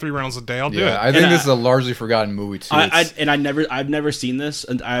 "Okay, I got 3 Reynolds a day. I'll do it." I think this is a largely forgotten movie too. I've never seen this,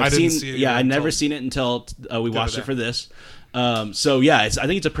 and I've never seen it until we watched it for this. So yeah, I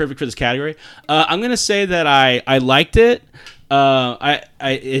think it's a perfect for this category. I'm gonna say that I liked it.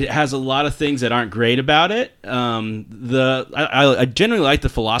 It has a lot of things that aren't great about it. I generally like the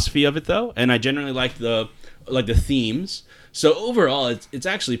philosophy of it though, and I generally like the themes. So overall, it's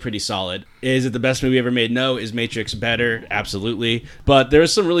actually pretty solid. Is it the best movie ever made? No. Is Matrix better? Absolutely. But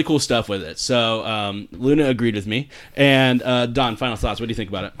there's some really cool stuff with it. So Luna agreed with me. And Don, final thoughts. What do you think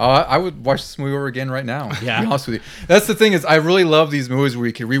about it? I would watch this movie over again right now. Yeah. To be honest with you. That's the thing is I really love these movies where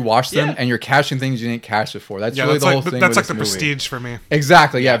you can rewatch them and you're catching things you didn't catch before. That's really the whole thing. That's like the Prestige for me.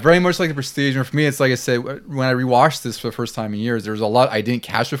 Exactly. Yeah. Very much like the Prestige. And for me, it's like I said, when I rewatched this for the first time in years, there was a lot I didn't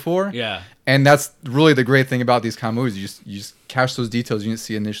catch before. Yeah. And that's really the great thing about these kind of movies. You just catch those details you didn't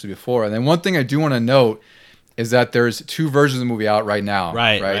see initially before. And then one thing I do want to note is that there's 2 versions of the movie out right now.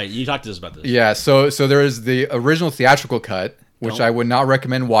 Right. You talked to us about this. Yeah. So there is the original theatrical cut, which I would not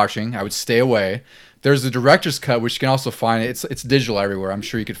recommend watching. I would stay away. There's the director's cut, which you can also find. It's digital everywhere. I'm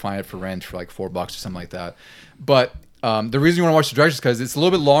sure you could find it for rent for like $4 or something like that. But the reason you want to watch the director's cut is it's a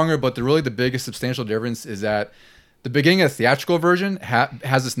little bit longer, but the biggest substantial difference is that the beginning of the theatrical version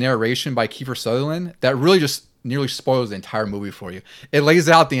has this narration by Kiefer Sutherland that really just nearly spoils the entire movie for you. It lays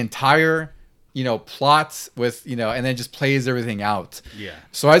out the entire plots with, and then just plays everything out. Yeah.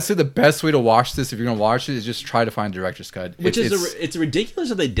 So I'd say the best way to watch this, if you're going to watch it, is just try to find director's cut. It's ridiculous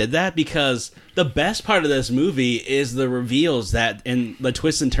that they did that, because the best part of this movie is the reveals and the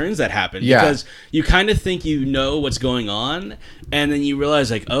twists and turns that happen. Yeah. Because you kind of think you know what's going on, and then you realize,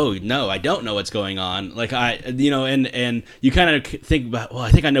 like, oh, no, I don't know what's going on. Like, and you kind of think about, well,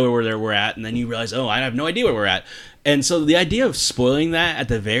 I think I know where we're at, and then you realize, oh, I have no idea where we're at. And so the idea of spoiling that at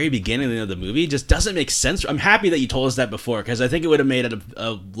the very beginning of the movie just doesn't make sense. I'm happy that you told us that before, because I think it would have made it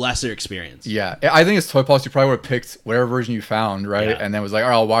a lesser experience. Yeah, I think it's Toy Plus. You probably would have picked whatever version you found, right? Yeah. And then was like, all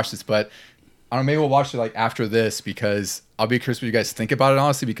right, I'll watch this. But I don't know, maybe we'll watch it like after this, because I'll be curious what you guys think about it,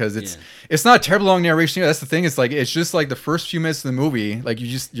 honestly, because it's not a terribly long narration. That's the thing. It's like, it's just like the first few minutes of the movie, like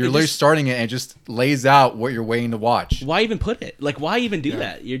you're literally starting it and it just lays out what you're waiting to watch. Why even put it? Like, why even do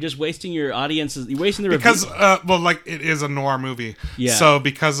that? You're just wasting your audience's. You're wasting the because review. it is a noir movie. Yeah. So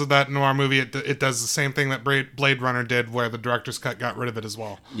because of that noir movie, it does the same thing that Blade Runner did, where the director's cut got rid of it as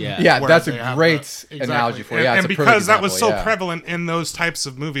well. Yeah, Where that's a they have great analogy for it. Yeah, and it's a because that was so example, prevalent in those types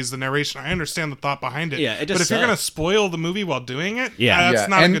of movies, the narration, I understand the thought behind it. Yeah, it just but if you're sucks. going to spoil the movie while doing it, Yeah. that's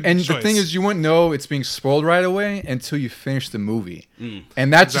not a good and choice. the thing is, you wouldn't know it's being spoiled right away until you finish the movie,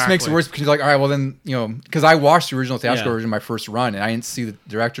 and that just makes it Exactly. worse, because you're like, all right, well then, because I watched the original theatrical Yeah. version my first run, and I didn't see the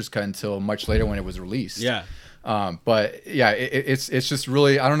director's cut until much later when it was released. Yeah. But yeah, it's just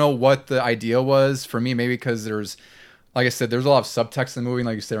really, I don't know what the idea was for me. Maybe because there's, like I said, there's a lot of subtext in the movie, and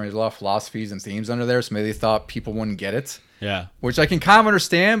like you said, there's a lot of philosophies and themes under there, so maybe they thought people wouldn't get it. Yeah. Which I can kind of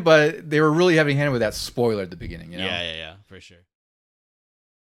understand, but they were really heavy-handed with that spoiler at the beginning. Yeah, for sure.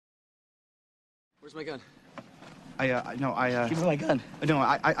 Where's my gun? Give me my gun. No,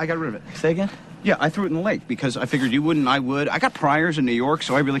 I got rid of it. Say again? Yeah, I threw it in the lake because I figured you wouldn't, I would. I got priors in New York,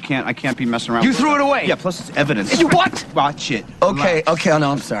 so I really can't be messing around. You with threw it away? Yeah, plus it's evidence. You what? Watch it. Okay, oh,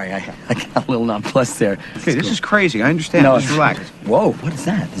 no, I'm sorry. I got a little nonplussed there. Okay, this is crazy. I understand. No, Just relax. Whoa, what is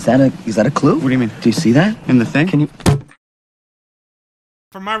that? Is that a clue? What do you mean? Do you see that? In the thing? Can you...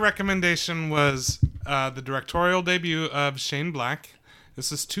 For my recommendation was the directorial debut of Shane Black.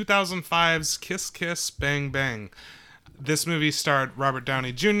 This is 2005's Kiss Kiss Bang Bang. This movie starred Robert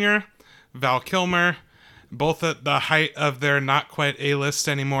Downey Jr., Val Kilmer, both at the height of their not quite A-list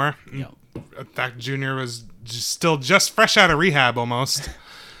anymore. Yep. In fact, Jr. was still just fresh out of rehab almost,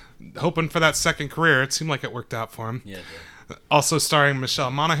 hoping for that second career. It seemed like it worked out for him. Yeah. Also starring Michelle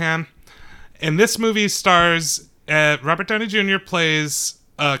Monaghan. And this movie stars Robert Downey Jr. plays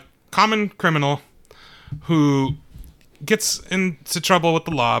a common criminal who gets into trouble with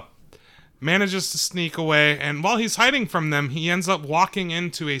the law, manages to sneak away, and while he's hiding from them, he ends up walking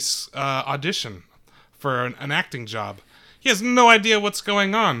into a audition for an acting job. He has no idea what's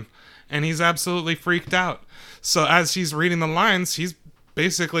going on, and he's absolutely freaked out. So as he's reading the lines, he's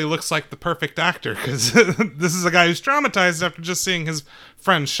basically looks like the perfect actor, because this is a guy who's traumatized after just seeing his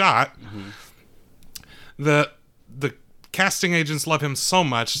friend shot. The casting agents love him so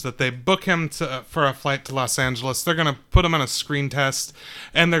much that they book him for a flight to Los Angeles. They're going to put him on a screen test,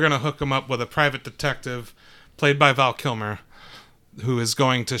 and they're going to hook him up with a private detective played by Val Kilmer, who is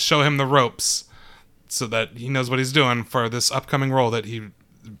going to show him the ropes so that he knows what he's doing for this upcoming role that he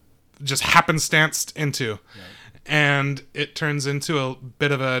just happenstanced into. Right. And it turns into a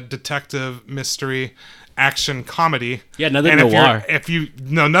bit of a detective mystery action comedy. Yeah, nothing noir. If you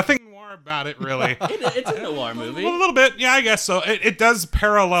know nothing about it, really. It's a noir movie. A little bit, yeah, I guess so. It does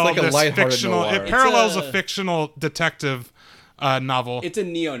parallel like this fictional. noir. It parallels a fictional detective novel. It's a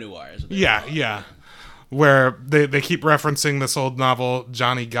neo-noir. Yeah. Where they keep referencing this old novel,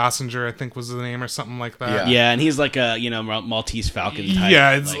 Johnny Gossinger, I think was the name, or something like that. Yeah, and he's like a Maltese Falcon type.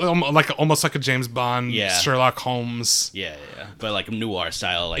 Yeah, it's almost like a James Bond, Yeah. Sherlock Holmes. Yeah, but like a noir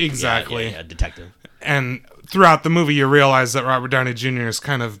style, like Exactly. yeah, detective. And throughout the movie, you realize that Robert Downey Jr. is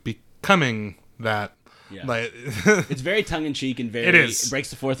kind of becoming that. Yeah. Like, It's very tongue-in-cheek and very... It is. It breaks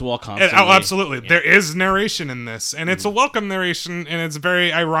the fourth wall constantly. absolutely. Yeah. There is narration in this, and it's a welcome narration, and it's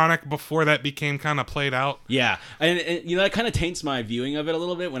very ironic before that became kind of played out. Yeah, and that kind of taints my viewing of it a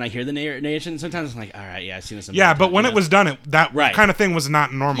little bit when I hear the narration. Sometimes I'm like, all right, yeah, I've seen this. Yeah, but when it was done, that Right. kind of thing was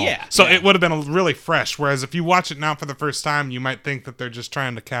not normal. Yeah, So yeah. it would have been really fresh, whereas if you watch it now for the first time, you might think that they're just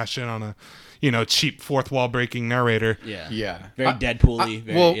trying to cash in on a, cheap fourth wall breaking narrator. Yeah. Very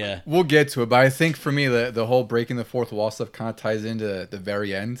Deadpool-y. We'll get to it, but I think for me, the whole breaking the fourth wall stuff kind of ties into the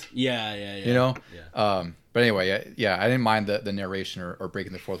very end. Yeah. But anyway, I didn't mind the narration or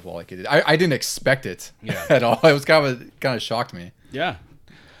breaking the fourth wall like it did. I didn't expect it at all. It was kind of shocked me. Yeah.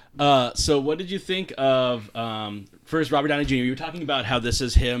 So what did you think of first Robert Downey Jr.? You were talking about how this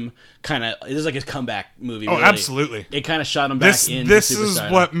is him this is like his comeback movie. Oh, really. absolutely. It kind of shot him back in. This is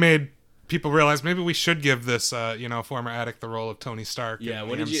what made people realized maybe we should give this, former addict the role of Tony Stark. Yeah, in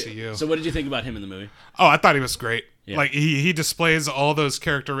what the did MCU. you? So what did you think about him in the movie? Oh, I thought he was great. Yeah. Like he displays all those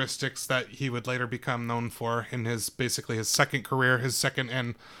characteristics that he would later become known for in his second career, his second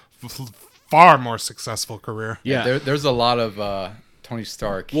and far more successful career. Yeah. There's a lot of Tony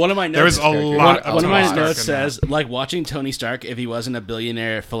Stark. One of my notes. There is a lot. One of my Tony notes Stark in says, like watching Tony Stark if he wasn't a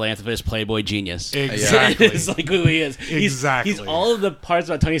billionaire philanthropist, playboy genius. Exactly. It's like who he is. Exactly. He's all of the parts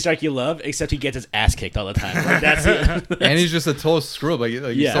about Tony Stark you love, except he gets his ass kicked all the time. Like, that's it. And he's just a total screw up. Like you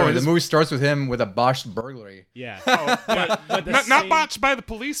Yeah. said, the movie starts with him with a botched burglary. Yeah. But the not same- botched by the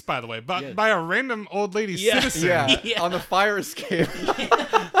police, by the way, but by a random old lady citizen. Yeah, on the fire escape.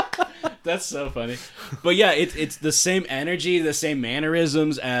 That's so funny. But yeah, it's the same energy, the same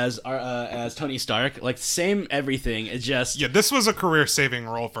mannerisms as Tony Stark. Like same everything. It's just Yeah, this was a career-saving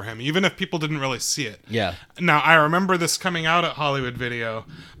role for him, even if people didn't really see it. Yeah. Now, I remember this coming out at Hollywood Video,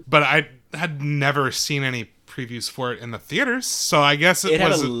 but I had never seen any previews for it in the theaters, so I guess it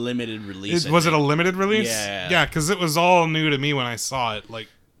had a limited release. Was it a limited release? Yeah. Yeah, because it was all new to me when I saw it. Like,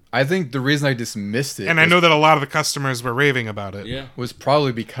 I think the reason I dismissed it, and I know that a lot of the customers were raving about it. Yeah. was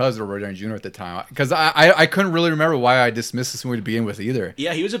probably because of Robert Downey Jr. at the time. Because I couldn't really remember why I dismissed this movie to begin with either.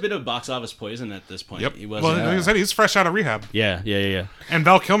 Yeah, he was a bit of box office poison at this point. Yep. He was. Well, like I said, he's fresh out of rehab. Yeah. And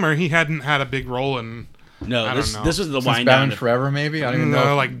Val Kilmer, he hadn't had a big role in. No, I this don't know. this was the Since wind Batman down. Forever, maybe? I don't even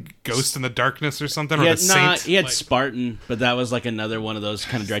know. Like Ghost in the Darkness or something, He or had, The Saint. he had Like, Spartan, but that was like another one of those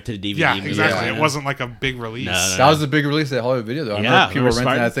kind of directed to DVD yeah, movies. exactly. Yeah. It wasn't like a big release. No, no, That was a big release at Hollywood Video, though. I Yeah, remember people were renting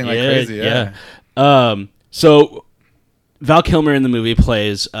Spartan. that thing like crazy. Yeah. So Val Kilmer in the movie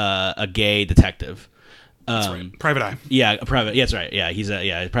plays a gay detective. Private Eye. Yeah, a private. Yeah, that's right. Yeah, he's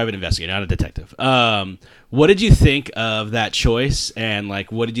a private investigator, not a detective. What did you think of that choice, and like,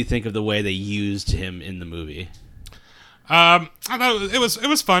 what did you think of the way they used him in the movie? I thought it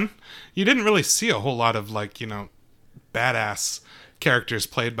was fun. You didn't really see a whole lot of badass characters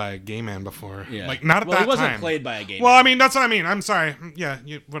played by a gay man before. Yeah. Like not at Well, that he wasn't time. played by a gay Well, man. I mean that's what I mean. I'm sorry. Yeah,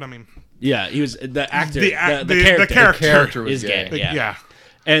 what I mean. Yeah, he was the actor. The The character. The character was is gay. gay. Yeah.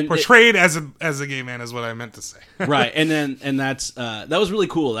 And portrayed as a gay man is what I meant to say. right, and that's that was really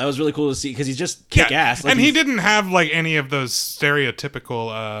cool. That was really cool to see because he's just kick ass. Like, and he didn't have like any of those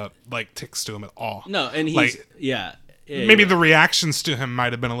stereotypical ticks to him at all. No, and he's like, maybe the reactions to him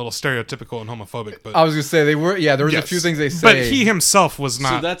might have been a little stereotypical and homophobic, but I was gonna say they were. Yeah, there was a few things they say, but he himself was So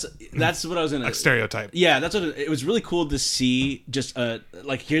not. that's what I was gonna like stereotype. Yeah, that's what it was really cool to see. Just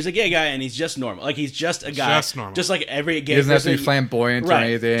like here's a gay guy and he's just normal. Like he's just a guy, Just normal. just like every gay. He doesn't have to be person. flamboyant or Right,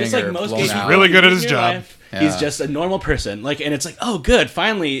 anything. just like or most blown gay out. people. Really good at in his your job. life, Yeah. He's just a normal person. Like, and it's like, oh, good.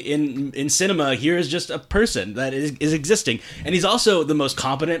 Finally, in cinema, here is just a person that is existing, and he's also the most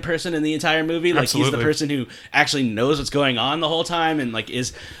competent person in the entire movie. Like, he's Absolutely. the person who actually knows what's going on the whole time, and like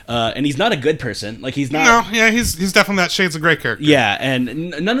and he's not a good person. Like, he's not. No, yeah, he's definitely that Shades of Grey character. Yeah, and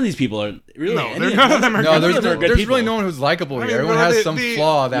none of these people are really. No, any none of them are No, good. there's, of them are good there's people. really no one who's likable I here. mean, Everyone well, has some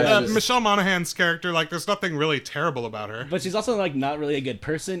flaw. That's just, Michelle Monaghan's character, like, there's nothing really terrible about her. But she's also like not really a good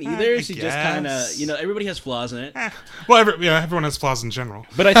person either. I She's just kind of, guess. everybody has flaws in it. Well, everyone has flaws in general.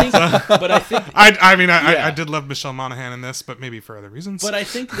 But I think, I did love Michelle Monaghan in this, but maybe for other reasons. But I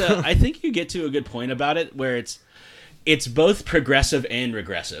think you get to a good point about it where it's both progressive and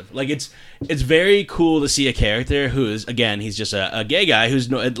regressive. Like it's very cool to see a character who is, again, he's just a gay guy who's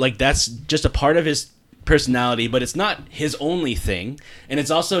like that's just a part of his personality, but it's not his only thing, and it's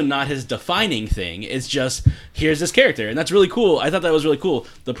also not his defining thing. It's just here's this character, and that's really cool. I thought that was really cool.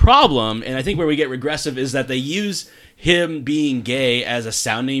 The problem, and I think where we get regressive, is that they use him being gay as a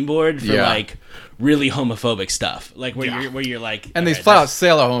sounding board for like really homophobic stuff, like where you're like, and they alright, flat out say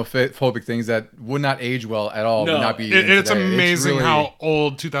a lot of homophobic things that would not age well at all. No. Would not be. it's today. amazing really, how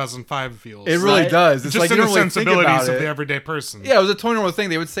old 2005 feels. it really Right? does. It's just like in you the don't really think sensibilities about of the it. everyday person. Yeah, it was a totally normal thing.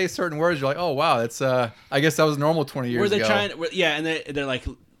 They would say certain words. You're like, oh wow, that's I guess that was normal 20 years where they're ago. trying, and they're like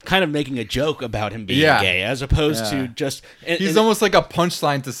kind of making a joke about him being Yeah. gay, as opposed to Yeah. just. He's almost like a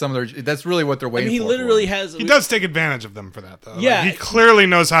punchline to some of their. That's really what they're I waiting mean, he for. literally has. He does take advantage of them for that, though. Yeah. Like, he clearly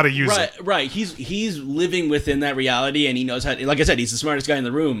knows how to use Right, it. right. He's living within that reality, and he knows how. Like I said, he's the smartest guy in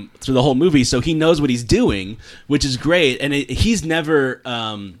the room through the whole movie, so he knows what he's doing, which is great. And he's never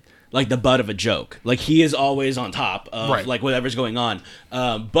like the butt of a joke. Like he is always on top of like whatever's going on.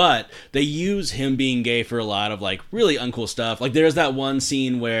 But they use him being gay for a lot of like really uncool stuff. Like there's that one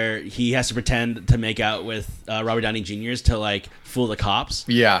scene where he has to pretend to make out with Robert Downey Jr.'s to like fool the cops.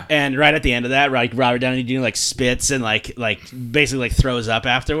 Yeah. And right at the end of that, like Robert Downey Jr. like spits and like basically like throws up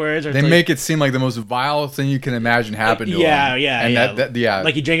afterwards. Or They like, make it seem like the most vile thing you can imagine happened to him. And yeah.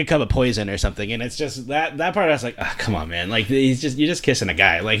 Like he drank a cup of poison or something, and it's just that part. I was like, oh, come on, man! Like you're just kissing a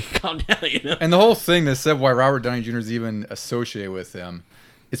guy. Like calm down, you know. And the whole thing that said why Robert Downey Jr. is even associated with him,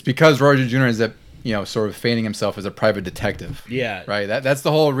 it's because Robert Downey Jr. is that, you know, sort of feigning himself as a private detective. Yeah. Right. That's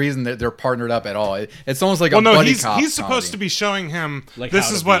the whole reason that they're partnered up at all. It's almost like a buddy cop. He's supposed to be showing him like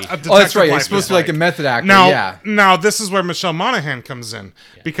this is what a detective. Oh, that's right. He's life supposed is to be like a method actor. Now this is where Michelle Monaghan comes in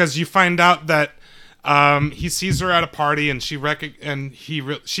because you find out that he sees her at a party and she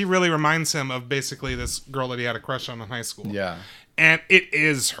really reminds him of basically this girl that he had a crush on in high school. Yeah. And it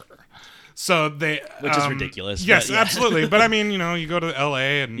is her. So which is ridiculous. Yes, but yeah. absolutely. But I mean, you know, you go to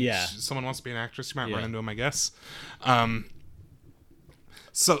L.A. and Yeah. someone wants to be an actress, you might run into him, I guess.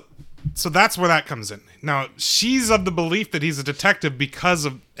 So that's where that comes in. Now she's of the belief that he's a detective because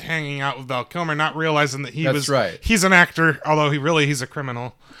of hanging out with Val Kilmer, not realizing that he's an actor, although he's a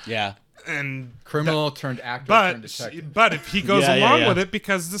criminal. Yeah. And criminal turned actor turned detective. But if he goes along with it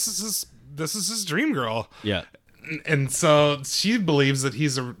because this is his dream girl. Yeah. And so she believes that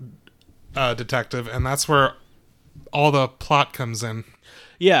he's a detective, and that's where all the plot comes in.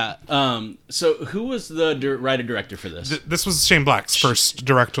 Yeah. So who was the writer-director for this? This was Shane Black's first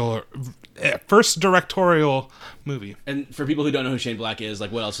directorial movie. And for people who don't know who Shane Black is,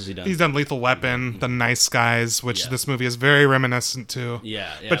 like, what else has he done? He's done Lethal Weapon, The Nice Guys, which this movie is very reminiscent to.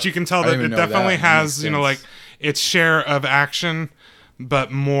 Yeah. But you can tell that it definitely has, you know, like its share of action,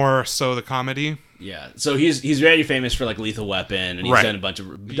 but more so the comedy. Yeah, so he's very famous for like Lethal Weapon, and he's done a bunch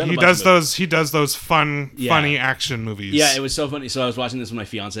of. He does those funny action movies. Yeah, it was so funny. So I was watching this with my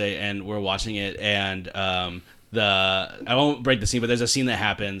fiance, and we're watching it, and I won't break the scene, but there's a scene that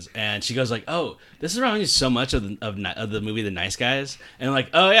happens, and she goes like, "Oh, this is reminding me so much of the movie The Nice Guys," and I'm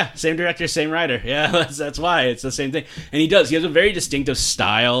like, "Oh yeah, same director, same writer. Yeah, that's why it's the same thing." And he has a very distinctive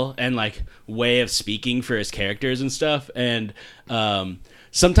style and like way of speaking for his characters and stuff, and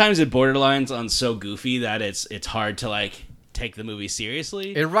sometimes it borderlines on so goofy that it's hard to like take the movie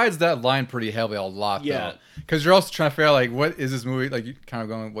seriously. It rides that line pretty heavily a lot, though. Because you're also trying to figure out, like, what is this movie, like, you kind of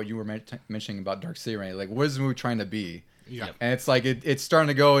going with what you were mentioning about Dark City, right? Like, what is this movie trying to be? Yeah. And it's like, it's starting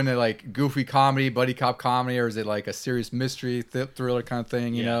to go into, like, goofy comedy, buddy cop comedy, or is it, like, a serious mystery, thriller kind of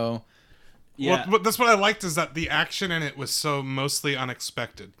thing, you know? Yeah. Well, that's what I liked is that the action in it was so mostly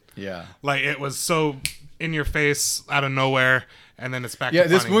unexpected. Yeah. Like, it was so in your face, out of nowhere, and then it's back to funny.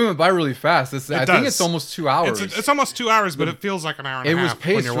 This movie went by really fast. I think it's almost 2 hours. It's almost 2 hours, but it feels like an hour and a half. It was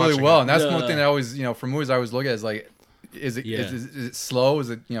paced really well, and that's the one thing that I always, you know, for movies I always look at is like, is it slow?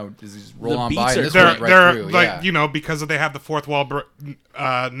 Is it, you know, does it just roll on by? beats This are- went right They're through, like, you know, because they have the fourth wall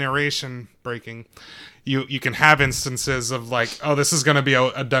narration breaking. You can have instances of like, oh, this is going to be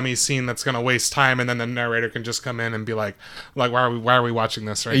a dummy scene that's going to waste time, and then the narrator can just come in and be like why are we watching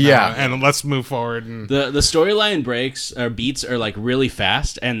this right now? And let's move forward. And the storyline breaks or beats are like really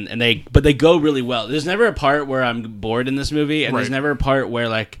fast, and they go really well. There's never a part where I'm bored in this movie, and there's never a part where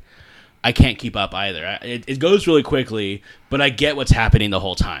like I can't keep up either. It goes really quickly, but I get what's happening the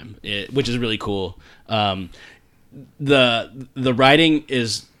whole time, which is really cool. The writing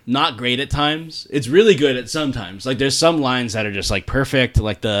is not great at times. It's really good at sometimes. Like there's some lines that are just like perfect,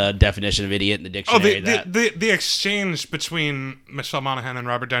 like the definition of idiot in the dictionary. The exchange between Michelle Monaghan and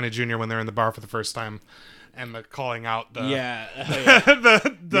Robert Downey Jr. when they're in the bar for the first time, and the calling out the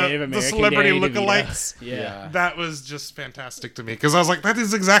the celebrity lookalikes. Yeah, that was just fantastic to me because I was like, that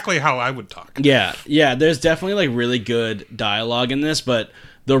is exactly how I would talk. Yeah. There's definitely like really good dialogue in this, but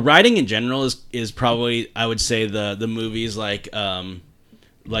the writing in general is probably, I would say, the movie's like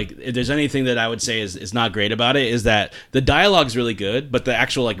if there's anything that I would say is not great about it, is that the dialogue's really good, but the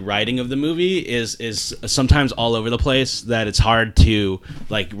actual like writing of the movie is sometimes all over the place, that it's hard to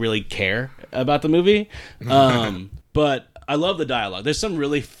like really care about the movie. But I love the dialogue. There's some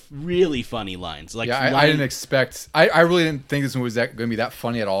really, really funny lines. Like, I didn't expect. I really didn't think this movie was going to be that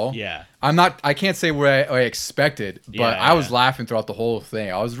funny at all. Yeah. I can't say what I expected, but I was laughing throughout the whole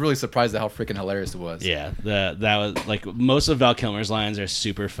thing. I was really surprised at how freaking hilarious it was. Yeah, that was like most of Val Kilmer's lines are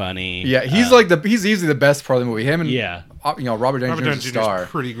super funny. Yeah, he's he's easily the best part of the movie. Him and Robert Downey Jr. is a star.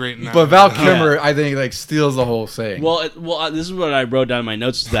 Pretty great in that. But Val Kilmer, I think, like steals the whole thing. Well, this is what I wrote down in my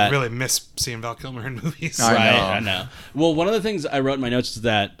notes. Is that I really miss seeing Val Kilmer in movies. I know. Well, one of the things I wrote in my notes is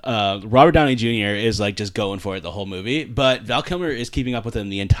that Robert Downey Jr. is like just going for it the whole movie, but Val Kilmer is keeping up with him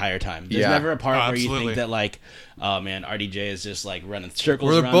the entire time. There's never a part where you think that like, oh man, RDJ is just like running circles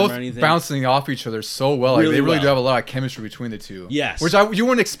where they're around both him or anything. bouncing off each other so well. Like, they really do have a lot of chemistry between the two. Yes. Which you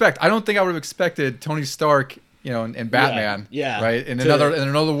wouldn't expect. I don't think I would have expected Tony Stark and Batman, Yeah. right, in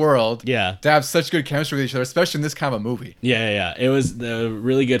another world, Yeah. to have such good chemistry with each other, especially in this kind of a movie. Yeah. It was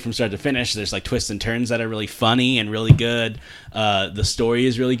really good from start to finish. There's like twists and turns that are really funny and really good. The story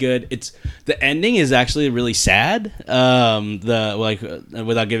is really good. The ending is actually really sad. Without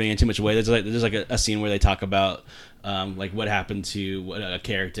giving it too much away, there's like a scene where they talk about like what happened to a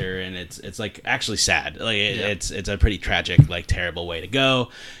character, and it's like actually sad. Like it's a pretty tragic, like terrible way to go,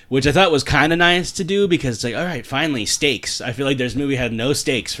 which I thought was kind of nice to do, because it's like, all right, finally stakes. I feel like this movie had no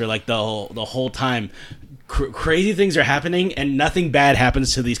stakes for like the whole time. Crazy things are happening and nothing bad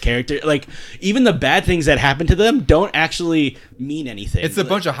happens to these characters. Like even the bad things that happen to them don't actually mean anything. It's a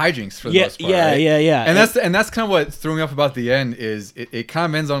bunch of hijinks for the most part. Yeah. And that's kind of what threw me off about the end is it kind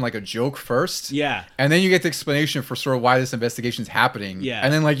of ends on like a joke first. Yeah. And then you get the explanation for sort of why this investigation is happening. Yeah.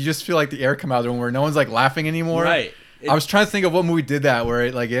 And then like you just feel like the air come out of the room where no one's like laughing anymore. Right. I was trying to think of what movie did that, where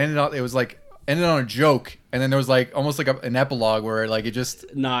it ended on a joke, and then there was like almost like an epilogue where like it just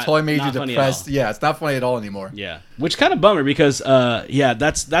totally made you depressed. Yeah, it's not funny at all anymore. Yeah, which kind of bummer, because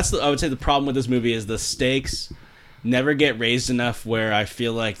that's I would say the problem with this movie is the stakes never get raised enough where I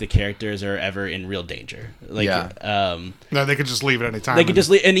feel like the characters are ever in real danger. Like, no, they could just leave at any time. They could just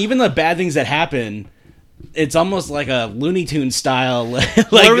leave, and even the bad things that happen, it's almost like a Looney Tunes style.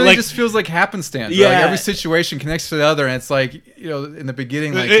 Everything just feels like happenstance. Yeah, right? Like every situation connects to the other, and it's like in the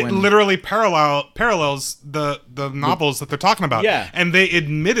beginning, like it literally parallels the novels that they're talking about. Yeah, and they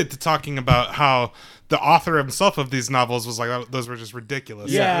admitted to talking about how the author himself of these novels was like, oh, those were just ridiculous.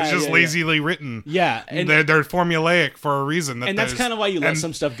 Yeah, it was just lazily written. Yeah, and they're formulaic for a reason. And that's kind of why you let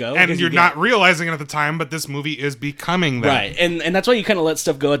some stuff go. And you're not realizing it at the time, but this movie is becoming that. Right, and that's why you kind of let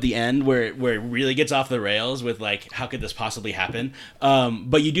stuff go at the end where it really gets off the rails with like, how could this possibly happen?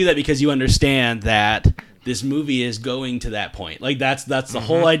 But you do that because you understand that this movie is going to that point. Like that's the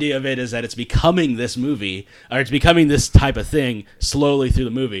whole idea of it, is that it's becoming this movie, or it's becoming this type of thing slowly through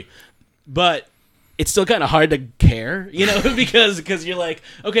the movie. But it's still kind of hard to care, because you're like,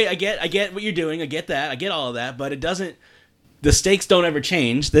 okay, I get what you're doing, I get that, I get all of that, but it doesn't. The stakes don't ever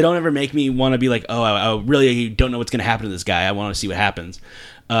change. They don't ever make me want to be like, oh, I really don't know what's going to happen to this guy. I want to see what happens.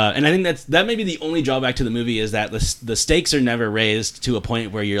 And I think that may be the only drawback to the movie, is that the stakes are never raised to a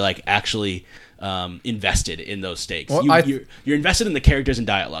point where you're like actually invested in those stakes. Well, you're invested in the characters and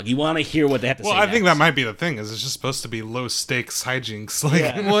dialogue. You want to hear what they have to say. Well, I think that might be the thing, is it's just supposed to be low stakes hijinks.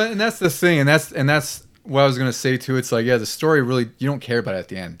 Well, and that's the thing, and that's what I was gonna say too. It's like, the story really, you don't care about it at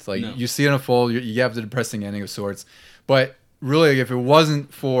the end. It's like you see it unfold, you have the depressing ending of sorts, but really, if it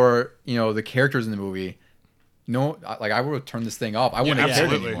wasn't for the characters in the movie, I would have turned this thing off. I wouldn't have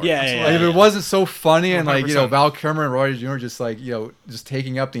cared anymore. If it wasn't so funny, and 100%. Val Kilmer and Roy Jr. just just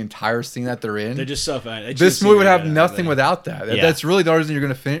taking up the entire scene that they're in. They're just so fun. This movie would have nothing without that. Yeah. That's really the reason you're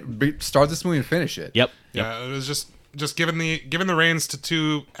going to start this movie and finish it. Yep. Yeah, it was just given the reins to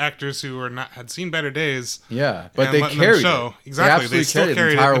two actors who had seen better days. Yeah, but they carried it. Exactly, they still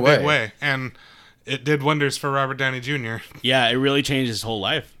carried it in a way. big way, and it did wonders for Robert Downey Jr. Yeah, it really changed his whole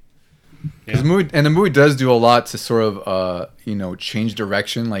life. Yeah. The movie does do a lot to sort of change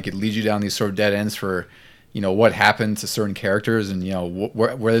direction. Like it leads you down these sort of dead ends for what happened to certain characters, and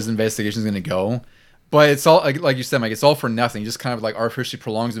where this investigation is going to go. But it's all like you said, Mike. It's all for nothing. Just kind of like artificially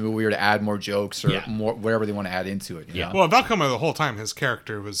prolongs the movie, or to add more jokes or more whatever they want to add into it. Yeah. Well, Val Kilmer, the whole time, his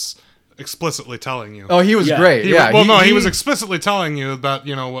character was explicitly telling you. Oh, he was great. He was explicitly telling you about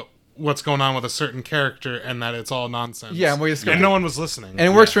what's going on with a certain character, and that it's all nonsense. Yeah, and no one was listening. And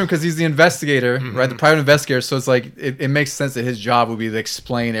it works for him because he's the investigator, right? The private investigator. So it's like it makes sense that his job would be to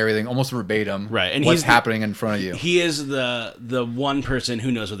explain everything almost verbatim, right? And what's happening in front of you. He is the one person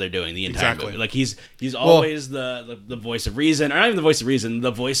who knows what they're doing the entire movie. Like he's always the voice of reason, or not even the voice of reason, the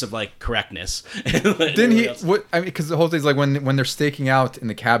voice of like correctness. Didn't he? Because the whole thing's like when they're staking out in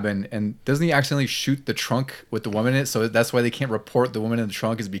the cabin, and doesn't he accidentally shoot the trunk with the woman in it? So that's why they can't report the woman in the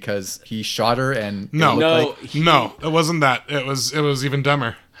trunk, is because he shot her. And no, it wasn't that. It was even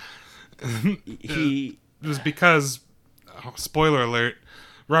dumber. It was because, spoiler alert,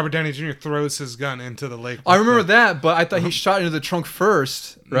 Robert Downey Jr. throws his gun into the lake. I remember that, but I thought he shot into the trunk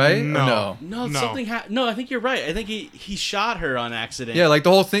first, right? No, something happened. No, I think you're right. I think he shot her on accident. Yeah, like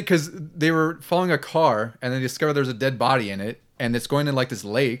the whole thing, because they were following a car, and they discovered there's a dead body in it, and it's going in like this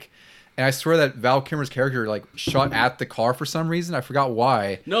lake. And I swear that Val Kilmer's character like shot at the car for some reason. I forgot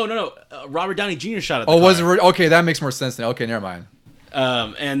why. No. Robert Downey Jr. shot at the car. Oh, was it? Okay, that makes more sense now. Okay, never mind.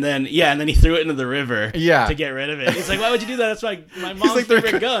 And then he threw it into the river. Yeah. To get rid of it. He's like, why would you do that? That's my mom's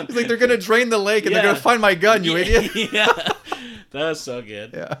favorite gun. He's like, they're gonna drain the lake and they're gonna find my gun, you idiot. Yeah. That was so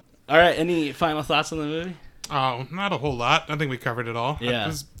good. Yeah. All right. Any final thoughts on the movie? Oh, not a whole lot. I think we covered it all.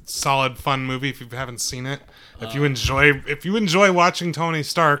 Yeah. solid, fun movie if you haven't seen it. If you enjoy watching Tony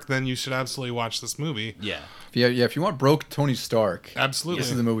Stark, then you should absolutely watch this movie. Yeah. If you want broke Tony Stark, Absolutely.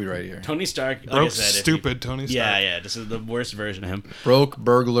 this is the movie right here. Tony Stark. Like I Broke, said, stupid Tony Stark. Yeah. This is the worst version of him. Broke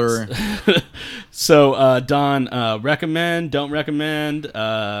burglar. So, Don, recommend, don't recommend?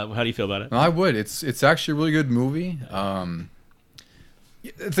 How do you feel about it? I would. It's actually a really good movie.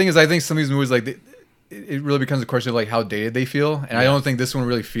 The thing is, I think some of these movies, like, it really becomes a question of like how dated they feel, and I don't think this one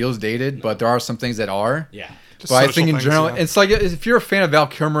really feels dated, but there are some things that are. Yeah. But I think in things, general, yeah. it's like if you're a fan of Val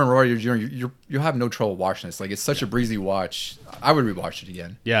Kilmer and Roy Jr., you'll have no trouble watching this. Like, it's such a breezy watch. I would rewatch it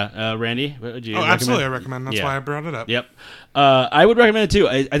again. Yeah. Randy, what would you recommend? Absolutely, I recommend. That's why I brought it up. Yep. I would recommend it too.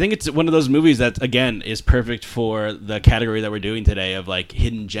 I think it's one of those movies that, again, is perfect for the category that we're doing today of like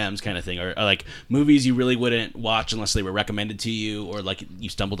hidden gems kind of thing, or like movies you really wouldn't watch unless they were recommended to you or like you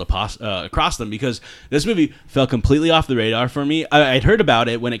stumbled across them, because this movie fell completely off the radar for me. I'd heard about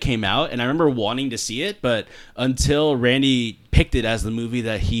it when it came out, and I remember wanting to see it, but until Randy picked it as the movie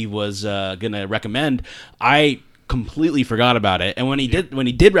that he was going to recommend, I completely forgot about it. And when he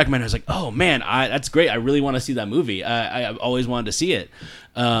did recommend it, I was like, oh man, that's great. I really want to see that movie. I've always wanted to see it.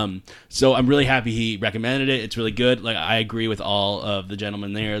 So I'm really happy he recommended it. It's really good. Like, I agree with all of the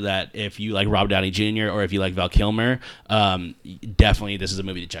gentlemen there that if you like Robert Downey Jr. or if you like Val Kilmer, definitely this is a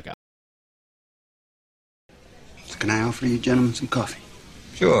movie to check out. So can I offer you gentlemen some coffee?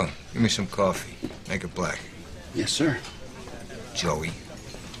 Sure. Give me some coffee. Make it black. Yes, sir. Joey.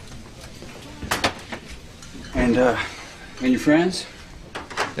 And your friends?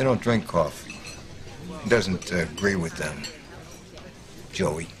 They don't drink coffee. It doesn't agree with them.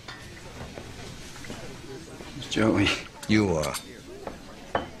 Joey. It's Joey. You are.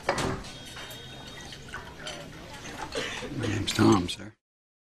 My name's Tom, sir.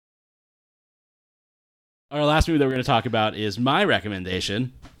 Our last movie that we're going to talk about is my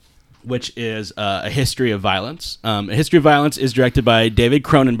recommendation, which is A History of Violence. A History of Violence is directed by David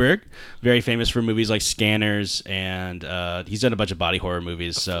Cronenberg, very famous for movies like Scanners, and he's done a bunch of body horror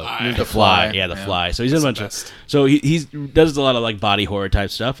movies. The Fly. Yeah, The Fly. So he's done a bunch of. So he does a lot of like body horror type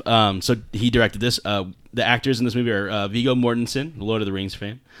stuff. So he directed this. The actors in this movie are Viggo Mortensen, Lord of the Rings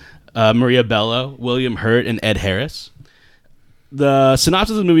fame, Maria Bello, William Hurt, and Ed Harris. The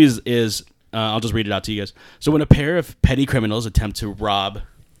synopsis of the movie is I'll just read it out to you guys. So when a pair of petty criminals attempt to rob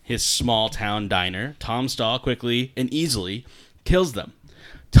his small town diner, Tom Stahl quickly and easily kills them.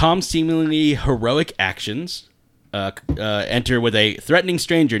 Tom's seemingly heroic actions enter with a threatening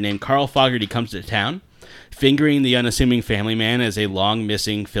stranger named Carl Fogarty comes to town, fingering the unassuming family man as a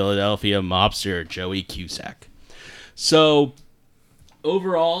long-missing Philadelphia mobster, Joey Cusack. So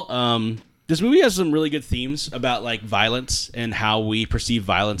overall, this movie has some really good themes about like violence and how we perceive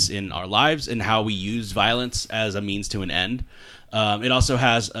violence in our lives and how we use violence as a means to an end. It also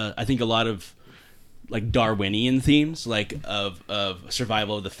has, I think, a lot of like Darwinian themes, like of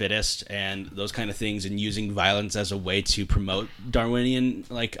survival of the fittest and those kind of things, and using violence as a way to promote Darwinian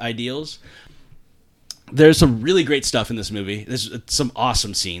like ideals. There's some really great stuff in this movie. There's some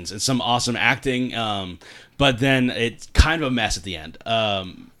awesome scenes and some awesome acting, but then it's kind of a mess at the end.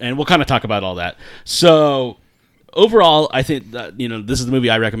 And we'll kind of talk about all that. So overall, I think that, this is the movie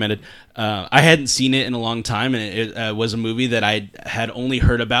I recommended. I hadn't seen it in a long time, and it was a movie that I had only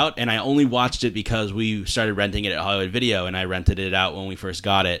heard about, and I only watched it because we started renting it at Hollywood Video, and I rented it out when we first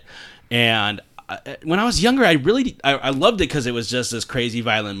got it. And when I was younger, I loved it because it was just this crazy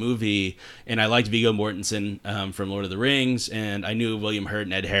violent movie, and I liked Viggo Mortensen from Lord of the Rings, and I knew William Hurt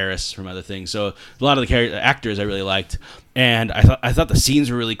and Ed Harris from other things. So a lot of the actors I really liked, and I thought the scenes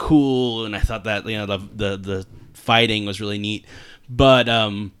were really cool, and I thought that the fighting was really neat, but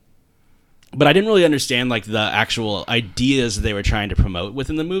I didn't really understand like the actual ideas they were trying to promote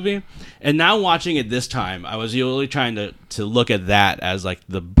within the movie. And now watching it this time, I was really trying to look at that as like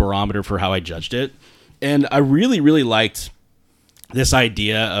the barometer for how I judged it. And I really, really liked this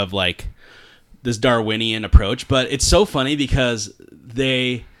idea of like this Darwinian approach. But it's so funny because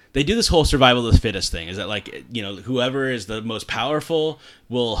they do this whole survival of the fittest thing. Is that like, whoever is the most powerful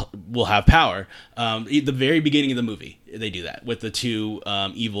will have power. At the very beginning of the movie, they do that with the two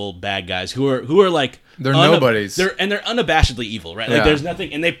evil bad guys who are like they're nobodies. They're unabashedly evil, right? Like Yeah. there's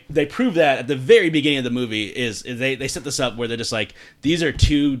nothing, and they prove that at the very beginning of the movie. Is they set this up where they're just like, these are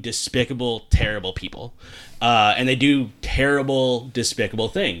two despicable, terrible people, and they do terrible, despicable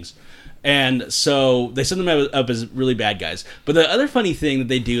things. And so they set them up as really bad guys. But the other funny thing that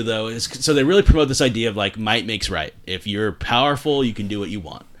they do, though, is so they really promote this idea of like might makes right. If you're powerful, you can do what you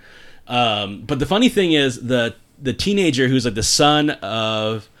want. But the funny thing is the teenager who's like the son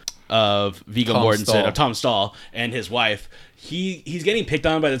of Viggo Mortensen, of Tom Stahl, and his wife, he's getting picked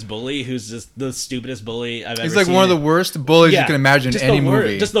on by this bully who's just the stupidest bully I've ever seen. He's like one of the worst bullies you can imagine in any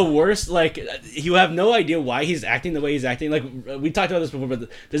movie. Just the worst. Like, you have no idea why he's acting the way he's acting. Like, we talked about this before, but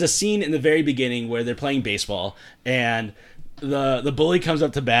there's a scene in the very beginning where they're playing baseball, and the bully comes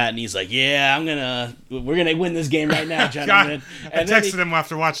up to bat, and he's like, "Yeah, we're gonna win this game right now, gentlemen." I texted him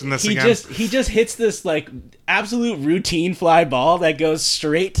after watching this again. He just hits this like absolute routine fly ball that goes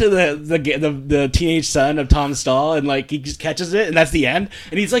straight to the teenage son of Tom Stahl, and like he just catches it, and that's the end.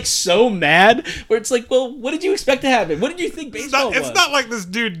 And he's like so mad, where it's like, well, what did you expect to happen? What did you think baseball was? It's not like this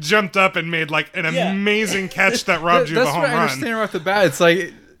dude jumped up and made like an amazing catch that robbed you of the home run. That's what I understand right off the bat. It's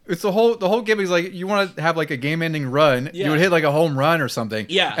like. It's the whole gimmick is like you want to have like a game-ending run. Yeah. You would hit like a home run or something.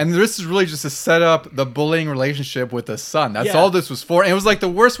 Yeah. And this is really just to set up the bullying relationship with the son. That's all this was for. And it was like the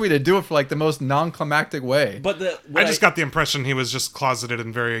worst way to do it for like the most non-climactic way. But I just got the impression he was just closeted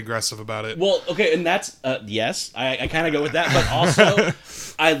and very aggressive about it. Well, okay, and that's yes, I kind of go with that. But also,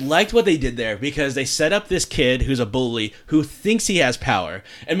 I liked what they did there because they set up this kid who's a bully who thinks he has power.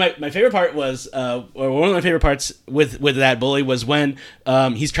 And my favorite part was, or one of my favorite parts with that bully was when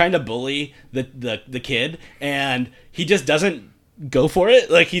he's trying to bully the kid, and he just doesn't go for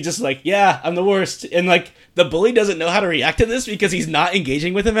it. Like, he just like, yeah, I'm the worst. And like, the bully doesn't know how to react to this because he's not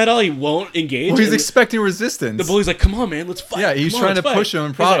engaging with him at all. He won't engage. Well, he's expecting resistance. The bully's like, come on, man, let's fight. Yeah, he's trying to push him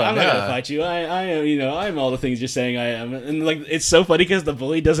and prod him. I'm not gonna fight you. I am, I'm all the things you're saying I am. And like, it's so funny because the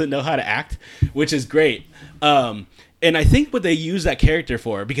bully doesn't know how to act, which is great. And I think what they use that character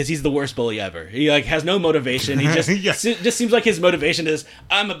for, because he's the worst bully ever. He like has no motivation. He just seems like his motivation is,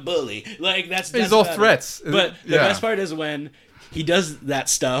 I'm a bully. Like that's all threats. But the best part is when he does that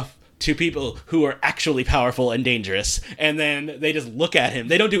stuff to people who are actually powerful and dangerous, and then they just look at him.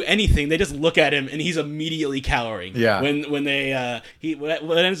 They don't do anything. They just look at him, and he's immediately cowering. Yeah. When they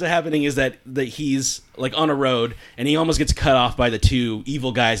what ends up happening is that he's like on a road, and he almost gets cut off by the two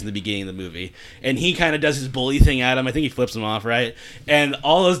evil guys in the beginning of the movie, and he kind of does his bully thing at him. I think he flips him off, right? And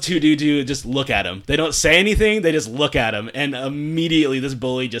all those two do just look at him. They don't say anything. They just look at him, and immediately this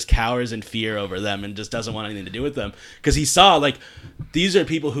bully just cowers in fear over them and just doesn't want anything to do with them because he saw like these are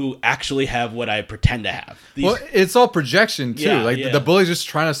people who actually have what I pretend to have. Well, it's all projection too. The bully's just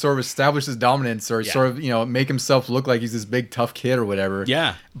trying to sort of establish his dominance or sort of make himself look like he's this big tough kid or whatever.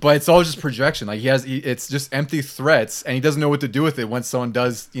 Yeah. But it's all just projection. Like it's just empty threats, and he doesn't know what to do with it when someone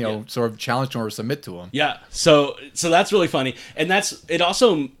does sort of challenge him or submit to him. Yeah. So that's really funny, and it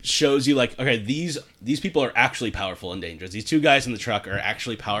also shows you like, okay, these people are actually powerful and dangerous. These two guys in the truck are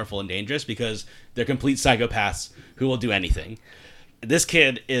actually powerful and dangerous because they're complete psychopaths who will do anything. This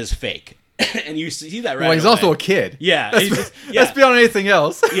kid is fake. And you see that right away. Well, he's also a kid. Yeah. That's beyond anything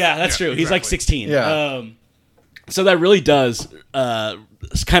else. Yeah, that's true. He's like 16. Yeah. So that really does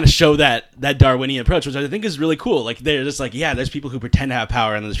kind of show that Darwinian approach, which I think is really cool. Like, they're just like, yeah, there's people who pretend to have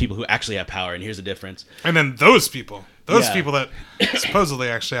power, and there's people who actually have power, and here's the difference. And then those people that supposedly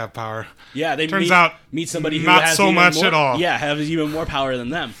actually have power. Yeah, they meet somebody who not has so much more, at all. Yeah, has even more power than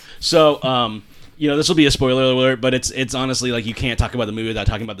them. So, this will be a spoiler alert, but it's honestly like you can't talk about the movie without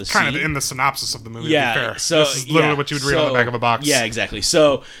talking about the scene. Kind of in the synopsis of the movie, yeah, to be fair. So, this is literally what you would read on the back of a box. Yeah, exactly.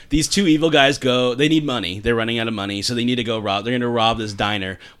 So these two evil guys they need money. They're running out of money, so they need to go rob. They're going to rob this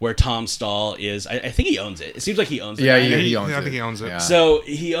diner where Tom Stahl is. I think he owns it. It seems like he owns it. Yeah, he owns it. I think he owns it. Yeah. So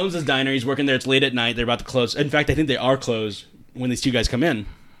he owns this diner. He's working there. It's late at night. They're about to close. In fact, I think they are closed when these two guys come in.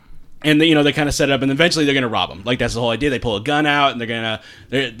 And they kind of set it up, and eventually they're gonna rob him. Like, that's the whole idea. They pull a gun out, and they're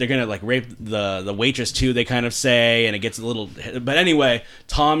gonna like rape the waitress too. They kind of say, and it gets a little. But anyway,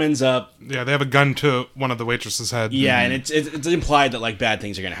 Tom ends up. Yeah, they have a gun to one of the waitresses' head. Yeah, and it's implied that like bad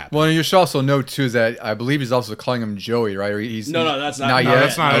things are gonna happen. Well, and you should also note too is that I believe he's also calling him Joey, right? Or No, that's not. Not no, yet.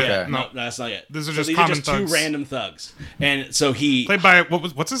 That's not okay. yet. No, that's not yet. These are just common thugs. Two random thugs, and so he played by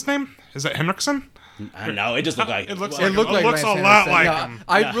what's his name? Is that Henriksen? I don't know. It just looked like it looks a lot like him.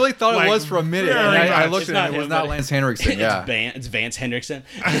 I really thought it was for a minute, and I looked at it. And it was not Lance Henriksen. Yeah, it's Vance Henriksen.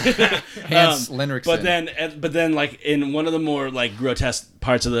 Hans Henriksen. But then, like in one of the more like grotesque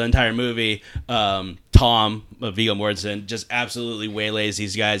parts of the entire movie, Tom Viggo Mortensen just absolutely waylays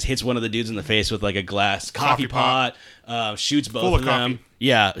these guys, hits one of the dudes in the face with like a glass coffee pot, shoots both of them.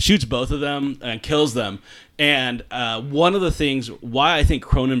 Yeah, shoots both of them and kills them. And one of the things why I think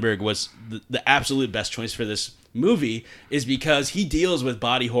Cronenberg was the absolute best choice for this movie is because he deals with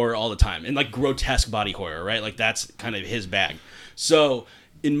body horror all the time, and like grotesque body horror, right? Like that's kind of his bag. So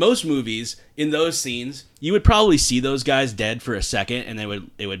in most movies, in those scenes, you would probably see those guys dead for a second, and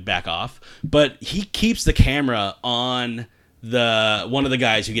they would back off. But he keeps the camera on one of the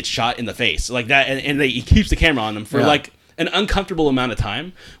guys who gets shot in the face like that, and he keeps the camera on them for like an uncomfortable amount of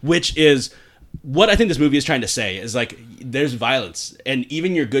time, which is what I think this movie is trying to say is like there's violence, and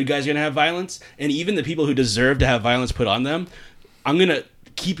even your good guys are gonna have violence, and even the people who deserve to have violence put on them, I'm gonna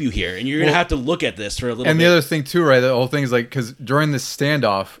keep you here, and you're gonna have to look at this for a little bit. And the other thing too, right? The whole thing is like because during this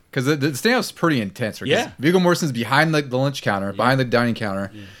standoff, because the standoff's pretty intense. Right? Yeah. Viggo Mortensen's behind the lunch counter, behind the dining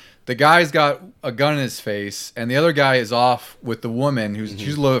counter. Yeah. The guy's got a gun in his face, and the other guy is off with the woman who's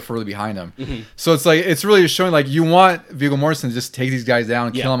she's a little bit further behind him. So it's like it's really showing like you want Viggo Mortensen to just take these guys down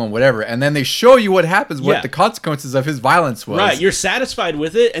and kill them and whatever, and then they show you what happens, what the consequences of his violence was. Right, you're satisfied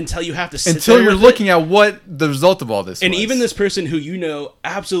with it until you have to sit until there you're with looking at what the result of all this. And was. even this person who you know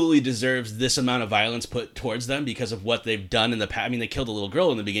absolutely deserves this amount of violence put towards them because of what they've done in the past. I mean, they killed a little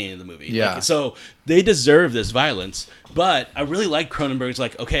girl in the beginning of the movie. Yeah. Like, so they deserve this violence. But I really like Cronenberg's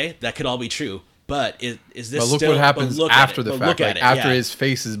like, okay, that could all be true. But is this But look still, what happens after the fact, like after yeah. his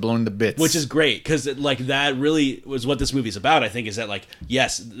face is blown to bits. Which is great, because like that really was what this movie's about, I think, is that like,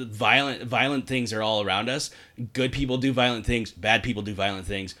 yes, violent things are all around us. Good people do violent things, bad people do violent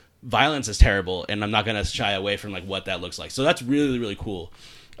things. Violence is terrible, and I'm not going to shy away from like what that looks like. So that's really, really cool.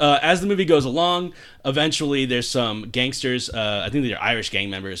 As the movie goes along, eventually there's some gangsters, I think they're Irish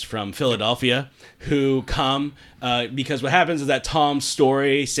gang members from Philadelphia, who come because what happens is that Tom's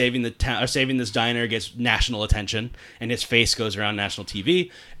story saving the town or saving this diner gets national attention, and his face goes around national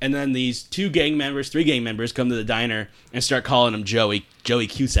TV. And then these three gang members come to the diner and start calling him Joey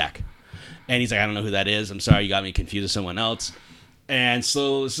Cusack. And he's like, I don't know who that is. I'm sorry, you got me confused with someone else. And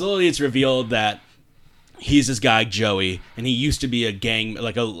slowly it's revealed that he's this guy, Joey, and he used to be a gang,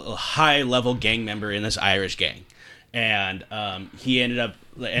 like a high-level gang member in this Irish gang. And he ended up,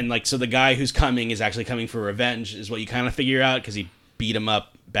 and like, so the guy who's coming is actually coming for revenge, is what you kind of figure out, because he beat him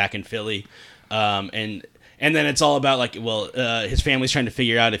up back in Philly. And then it's all about, like, well, his family's trying to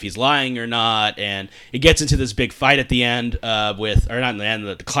figure out if he's lying or not, and it gets into this big fight at the end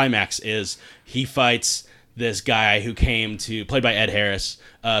the climax is he fights this guy who came to, played by Ed Harris,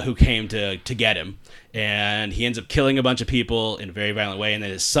 who came to get him. And he ends up killing a bunch of people in a very violent way. And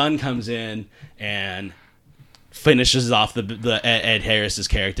then his son comes in and finishes off the Ed Harris's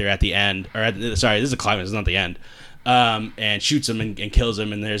character at the end. Sorry, this is a climax, it's not the end. And shoots him and kills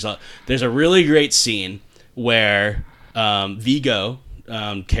him. And there's a really great scene where Viggo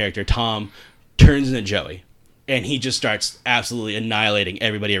character Tom turns into Joey. And he just starts absolutely annihilating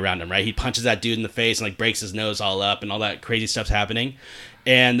everybody around him, right? He punches that dude in the face and like breaks his nose all up, and all that crazy stuff's happening.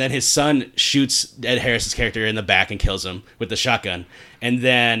 And then his son shoots Ed Harris's character in the back and kills him with the shotgun. And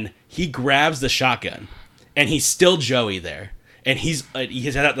then he grabs the shotgun, and he's still Joey there. And he's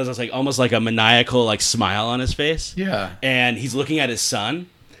like almost like a maniacal like smile on his face. Yeah. And he's looking at his son,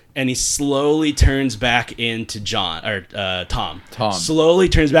 and he slowly turns back into Tom. Tom slowly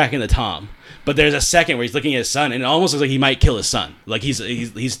turns back into Tom. But there's a second where he's looking at his son, and it almost looks like he might kill his son. Like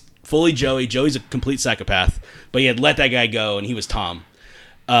he's fully Joey. Joey's a complete psychopath, but he had let that guy go, and he was Tom.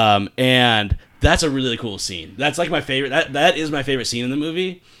 And that's a really cool scene. That's like my favorite. That is my favorite scene in the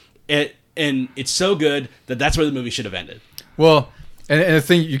movie. And it's so good that's where the movie should have ended. Well, and the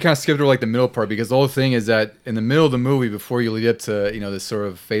thing you kind of skipped over like the middle part, because the whole thing is that in the middle of the movie, before you lead up to this sort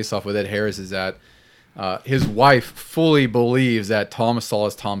of face off with Ed Harris, is that his wife fully believes that Tom Stahl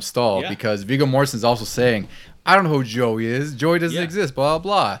is Tom Stahl, because Viggo Mortensen is also saying, I don't know who Joey is. Joey doesn't exist, blah,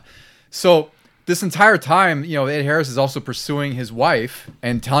 blah, blah. So this entire time, Ed Harris is also pursuing his wife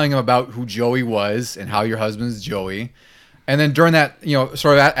and telling him about who Joey was and how your husband's Joey. And then during that,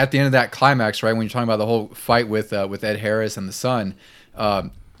 sort of at the end of that climax, right, when you're talking about the whole fight with Ed Harris and the son,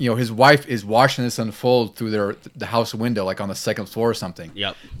 his wife is watching this unfold through the house window, like on the second floor or something.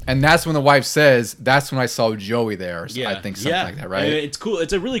 Yep. And that's when the wife says, "That's when I saw Joey there." So I think something like that, right? And it's cool.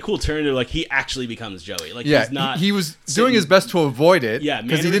 It's a really cool turn to like he actually becomes Joey. Like he's not. He was doing his best to avoid it. Yeah,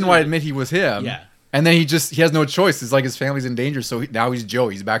 because he didn't want to admit he was him. Yeah. And then he has no choice. It's like his family's in danger, so now he's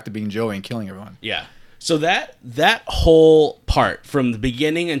Joey. He's back to being Joey and killing everyone. Yeah. So that whole part from the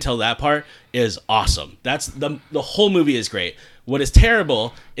beginning until that part is awesome. That's the whole movie is great. What is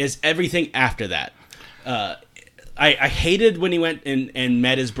terrible is everything after that. I hated when he went and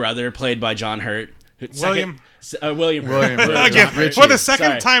met his brother, played by John Hurt. William Hurt. Again, for the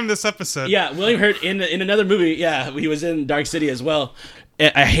second time this episode. Yeah, William Hurt in another movie. Yeah, he was in Dark City as well.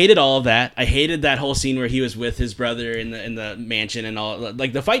 I hated all of that. I hated that whole scene where he was with his brother in the mansion and all.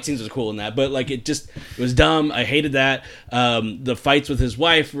 Like the fight scenes was cool in that, but like it was dumb. I hated that. The fights with his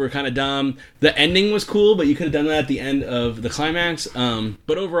wife were kind of dumb. The ending was cool, but you could have done that at the end of the climax.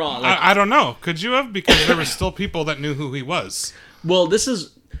 But overall, I don't know. Could you have? Because there were still people that knew who he was. Well, this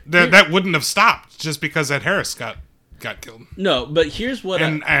is that wouldn't have stopped just because Ed Harris got killed. No, but here's what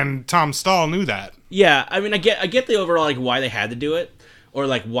and Tom Stahl knew that. Yeah, I mean, I get the overall like why they had to do it. or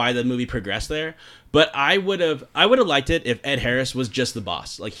like why the movie progressed there. But I would have liked it if Ed Harris was just the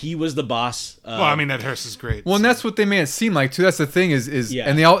boss. Like he was the boss. Well, I mean, Ed Harris is great. Well, and that's what they made it seem like too. That's the thing is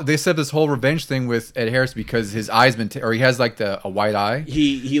and they set up this whole revenge thing with Ed Harris because his eye's been or he has like a white eye.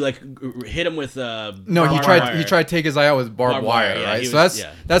 He like hit him with he tried to take his eye out with barbed wire, yeah, right? So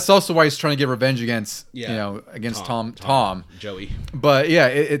that's also why he's trying to get revenge against against Tom Joey. But yeah,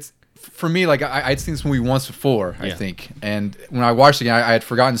 it's for me, like I'd seen this movie once before, I think, and when I watched it again, I had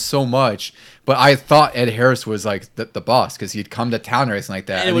forgotten so much. But I thought Ed Harris was like the boss because he'd come to town or anything like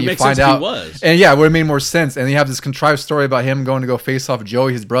that. And it would make sense if he was. And yeah, it would have made more sense. And you have this contrived story about him going to go face off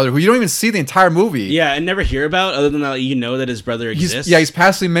Joey, his brother, who you don't even see the entire movie. Yeah, and never hear about other than that that his brother exists. He's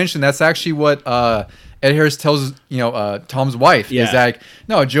passively mentioned. That's actually what Ed Harris tells Tom's wife. Is that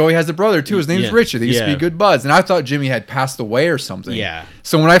no, Joey has a brother too. His name's Richie. They used to be good buds. And I thought Jimmy had passed away or something. Yeah.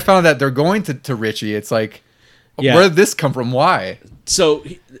 So when I found that they're going to Richie, it's like, where did this come from? Why? So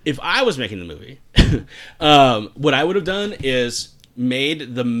if I was making the movie, what I would have done is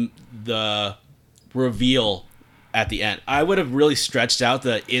made the reveal at the end. I would have really stretched out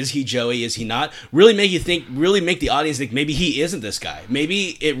the is he Joey, is he not? Really make the audience think maybe he isn't this guy.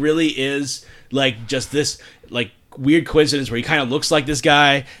 Maybe it really is like just this like weird coincidence where he kind of looks like this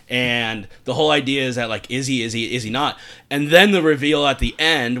guy, and the whole idea is that like is he not, and then the reveal at the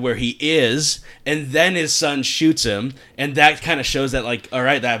end where he is, and then his son shoots him, and that kind of shows that like all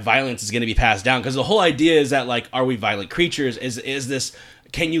right, that violence is going to be passed down, because the whole idea is that like are we violent creatures, is this,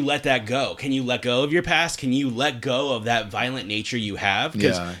 can you let that go? Can you let go of your past? Can you let go of that violent nature you have?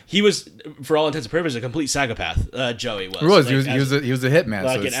 Because he was, for all intents and purposes, a complete psychopath. Joey was. He was a hitman.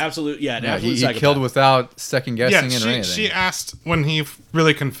 Like an absolute, absolute he killed without second guessing it or anything. She asked when he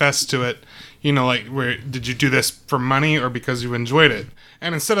really confessed to it, like, where did you do this for money or because you enjoyed it?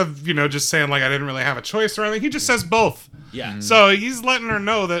 And instead of just saying like I didn't really have a choice or anything, he just says both. Yeah. So he's letting her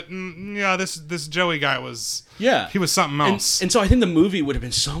know that this Joey guy was he was something else. And so I think the movie would have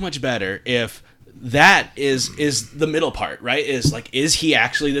been so much better if that is the middle part, right? Is like, is he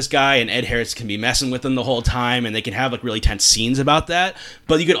actually this guy? And Ed Harris can be messing with him the whole time, and they can have like really tense scenes about that.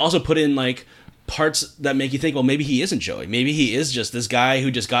 But you could also put in like parts that make you think, well, maybe he isn't Joey. Maybe he is just this guy who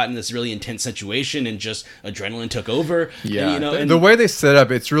just got in this really intense situation and just adrenaline took over. Yeah, and, the way they set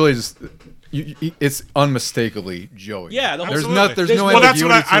up, it's really just it's unmistakably Joey. Yeah, there's no ambiguity that's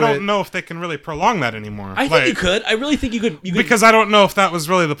what I to don't know if they can really prolong that anymore. I think you could. I really think you could. Because I don't know if that was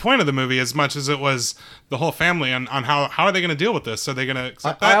really the point of the movie as much as it was the whole family on how are they going to deal with this? Are they going to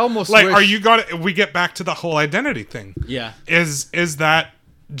accept that? I almost like, wish... are you going to? We get back to the whole identity thing. Yeah, is that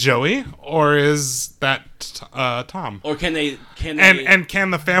Joey or is that Tom? Or can they and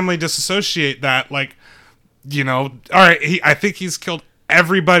can the family disassociate that? Like, all right, I think he's killed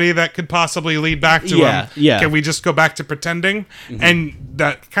everybody that could possibly lead back to him. Yeah. Can we just go back to pretending? Mm-hmm. And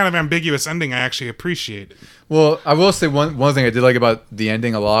that kind of ambiguous ending I actually appreciate. Well, I will say one thing I did like about the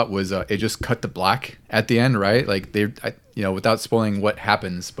ending a lot was it just cut to black at the end, right? Like without spoiling what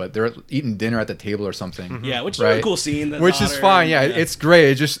happens, but they're eating dinner at the table or something. Mm-hmm. Yeah, which is a really cool scene. Which is fine. Yeah, it's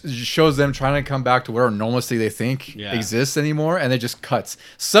great. It just shows them trying to come back to whatever normalcy they think exists anymore, and it just cuts.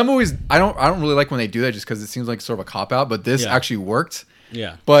 Some movies I don't really like when they do that, just because it seems like sort of a cop out. But this actually worked.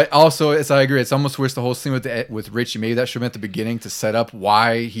 Yeah. But also, I agree. It's almost worse the whole scene with Richie. Maybe that should have been at the bebeginning to set up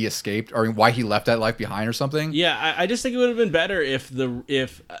why he escaped or why he left that life behind or something. Yeah, I just think it would have been better if they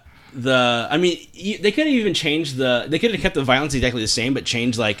could have even changed they could have kept the violence exactly the same, but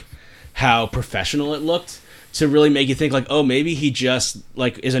changed like how professional it looked to really make you think like, oh, maybe he just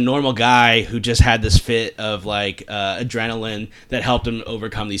like is a normal guy who just had this fit of like adrenaline that helped him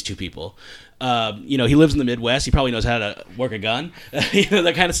overcome these two people. He lives in the Midwest. He probably knows how to work a gun,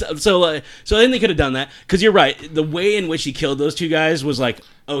 that kind of stuff. So I think they could have done that, because you're right. The way in which he killed those two guys was like,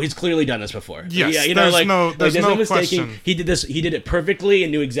 oh, he's clearly done this before. Yes, there's no question. He did this. He did it perfectly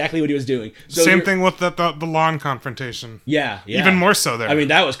and knew exactly what he was doing. So same thing with the lawn confrontation. Yeah. Even more so there. I mean,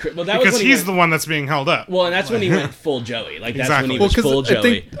 that was because he's the one that's being held up. Well, and that's when he went full Joey. Like that's exactly. when he was full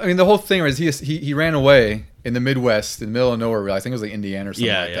Joey. The whole thing was he ran away in the Midwest, in the middle of nowhere. I think it was like Indiana or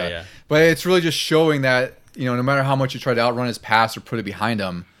something like that. Yeah. But it's really just showing that no matter how much you try to outrun his past or put it behind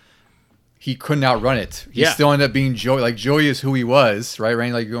him, he couldn't outrun it. He still ended up being Joey. Like Joey is who he was, right?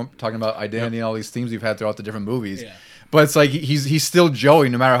 Right? Like you're talking about identity and all these themes we've had throughout the different movies. Yeah. But it's like he's still Joey,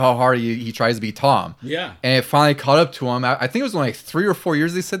 no matter how hard he tries to be Tom. Yeah. And it finally caught up to him. I think it was only like 3 or 4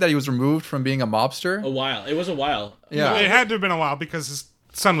 years they said that he was removed from being a mobster. A while. It was a while. Yeah. It had to have been a while because his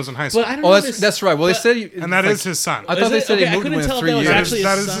son was in high school. Well, I don't know that's right. Well, they said and that is his son. I thought they said he moved him in 3 years.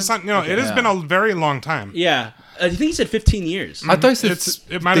 That is his son. It has been a very long time. Yeah. I think he said 15 years. I thought he said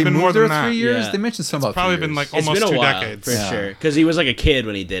it might have been more than that. 3 years. Yeah. They mentioned something about Probably 3 been years. like almost it's been a 2 while, decades. for sure. Because he was like a kid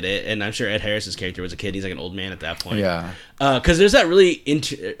when he did it, and I'm sure Ed Harris's character was a kid. He's like an old man at that point. Yeah. Because there's that really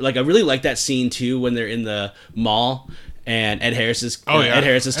I really like that scene too when they're in the mall. And Ed Harris is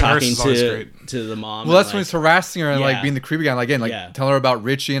talking to the mom. Well, that's when he's harassing her and like Yeah. being the creepy guy, and again, like Yeah. telling her about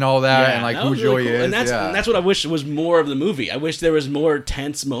Richie and all that, and like that who was really Joey cool. is. And that's what I wish was more of the movie. I wish there was more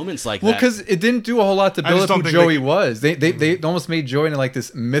tense moments like Well, that. because it didn't do a whole lot to build just up who don't think Joey they- was. They almost made Joey into like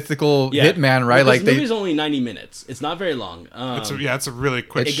this mythical Yeah. hitman, right? Well, Like the movie's only 90 minutes. It's not very long. It's a really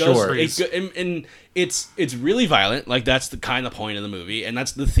quick It's it goes, short. and it's really violent. Like that's the kind of point of the movie, and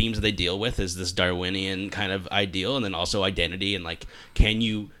that's the themes that they deal with is this Darwinian kind of ideal, and then also identity, and like can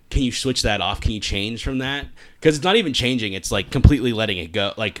you switch that off? Can you change from that? Because it's not even changing. It's like completely letting it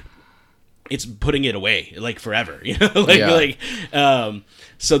go. Like it's putting it away like forever. You know,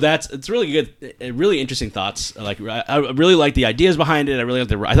 so it's really good, really interesting thoughts. Like I really like the ideas behind it.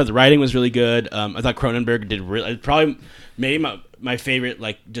 I thought the writing was really good. I thought Cronenberg did probably maybe my favorite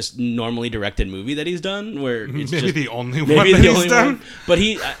like just normally directed movie that he's done. Where it's maybe just, the only maybe one the that he's only done. one. But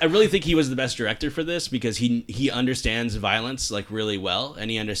I really think he was the best director for this because he understands violence like really well,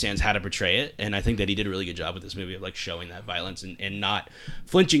 and he understands how to portray it. And I think that he did a really good job with this movie of like showing that violence and not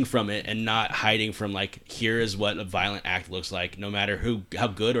flinching from it and not hiding from like here is what a violent act looks like. No matter how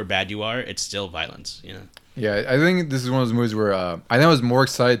good or bad you are, it's still violence. You know. Yeah, I think this is one of those movies where I think I was more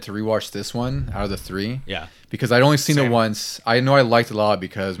excited to rewatch this one out of the three. Yeah. Because I'd only seen it Same. once. I know I liked it a lot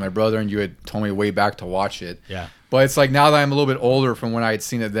because my brother and you had told me way back to watch it. Yeah. But it's like now that I'm a little bit older from when I had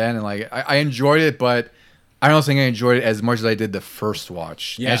seen it then, and like I enjoyed it, but I don't think I enjoyed it as much as I did the first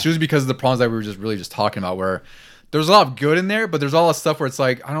watch. Yeah. And it's just because of the problems that we were just really just talking about, where there's a lot of good in there, but there's all this stuff where it's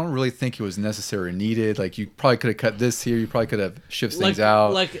like I don't really think it was necessary or needed. Like you probably could have cut this here. You probably could have shifted things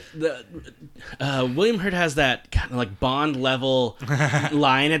out. Like the William Hurt has that kind of like Bond level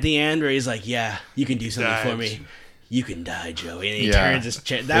line at the end where he's like, "Yeah, you can do something for me. You can die, Joey." And he turns his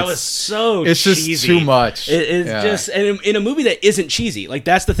chair. That was so it's cheesy. just too much. It's just and in a movie that isn't cheesy. Like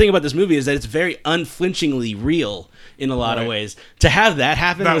that's the thing about this movie is that it's very unflinchingly real in a lot of ways. To have that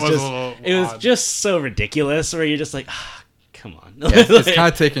happen was just so ridiculous. Where you're just like, come on. Yeah, it's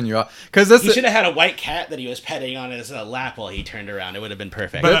kind of taking you out because that's he should have had a white cat that he was petting on his lap while he turned around. It would have been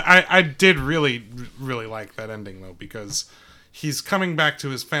perfect. But I did really, really like that ending though because he's coming back to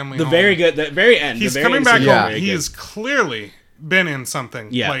his family. The very end. He's the very coming end back scene home. was very He good. has clearly been in something.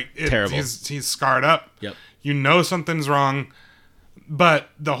 Yeah, like terrible. He's scarred up. Yep. You know something's wrong, but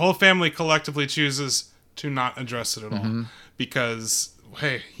the whole family collectively chooses to not address it at all because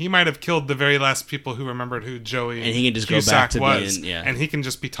hey, he might have killed the very last people who remembered who Joey and he can just Cusack go back to was, being and he can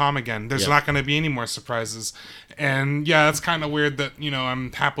just be Tom again. There's Yep. not going to be any more surprises. And yeah, it's kind of weird that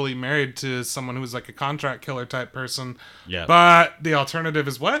I'm happily married to someone who's like a contract killer type person. Yeah. But the alternative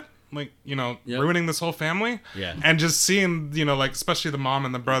is what? Like, Yep. ruining this whole family? Yeah. And just seeing, like, especially the mom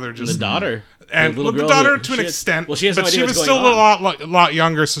and the brother just... the daughter. And little the girl daughter who- to an she has- extent. well, she has no but idea she what's was going still a lot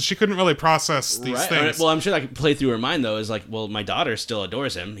younger, so she couldn't really process these Right. things. Well, I'm sure that could play through her mind though. Is like, well, my daughter still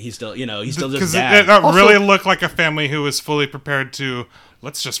adores him. He's still, he's still just Because dad. that Also- really looked like a family who was fully prepared to,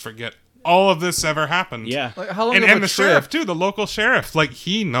 let's just forget all of this ever happened. Yeah. Like, how long And, of a and the trip? sheriff, too, the local sheriff, like,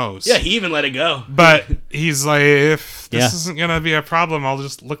 he knows. Yeah, he even let it go. But he's like, if this Yeah. isn't going to be a problem, I'll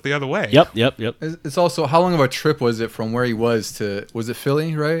just look the other way. Yep. It's also how long of a trip was it from where he was it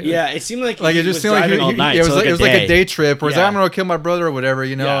Philly, right? Yeah, it seemed like Like he it just was seemed like driving all night. it was so like, it was like a day trip where it's like Yeah. I'm gonna kill my brother or whatever,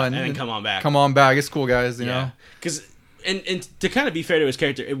 Yeah, and then come on back. Come on back. It's cool, guys. You know. Because and to kind of be fair to his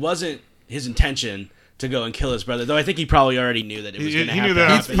character, it wasn't his intention to go and kill his brother. Though I think he probably already knew that it was He going to knew happen. that.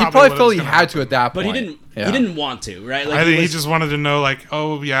 He That's probably probably what felt was he gonna had to at that But point. he didn't. Yeah. He didn't want to, right? Like I think he was- just wanted to know, like,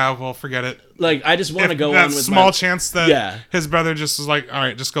 oh, yeah, well, forget it. like I just want to If go that on with small my, chance that Yeah. his brother just was like, all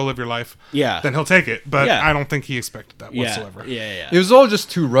right, just go live your life. Yeah. Then he'll take it. But Yeah. I don't think he expected that Yeah. whatsoever. Yeah. It was all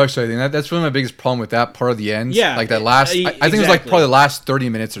just too rushed. I think that's really my biggest problem with that part of the end. Yeah. like that last. I think it was like Exactly. probably the last 30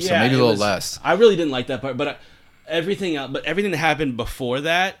 minutes or so, Yeah, maybe a it little was- less. I really didn't like that part, but everything else, but everything that happened before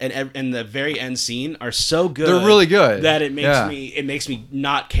that and the very end scene are so good. They're really good. that it makes Yeah. me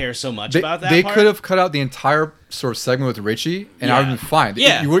not care so much They, about that. they part. could have cut out the entire sort of segment with Richie, and I would Yeah. have been fine.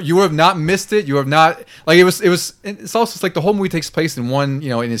 Yeah. You would have not missed it. You would have not like it was. It's also just like the whole movie takes place in one,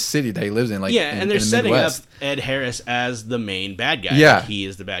 in his city that he lives in. Like Yeah, in, and they're in the setting Midwest. up Ed Harris as the main bad guy. Yeah. Like, he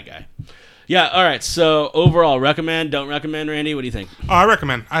is the bad guy. Yeah, all right. So overall, recommend, don't recommend, Randy? What do you think? Oh, I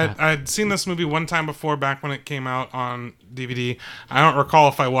recommend. I'd seen this movie one time before, back when it came out on DVD. I don't recall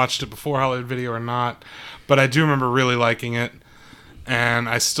if I watched it before Hollywood Video or not, but I do remember really liking it. and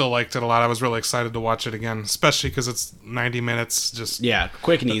I still liked it a lot. I was really excited to watch it again, especially because it's 90 minutes. Just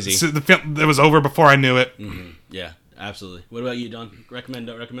quick and easy. So the film, it was over before I knew it. Yeah, absolutely. What about you, Don? Recommend,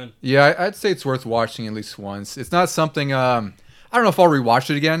 don't recommend? Yeah, I'd say it's worth watching at least once. It's not something. I don't know if I'll rewatch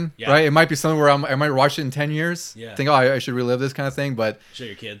it again. Yeah. Right? It might be something where I might watch it in 10 years. Yeah. Think, I should relive this kind of thing. But Show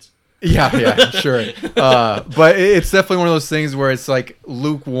your kids. yeah, sure. But it's definitely one of those things where it's like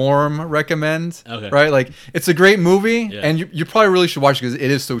lukewarm recommend. Okay. Right? Like it's a great movie, Yeah. and you probably really should watch it because it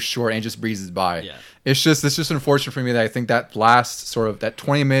is so short and it just breezes by. Yeah. It's just unfortunate for me that I think that last sort of that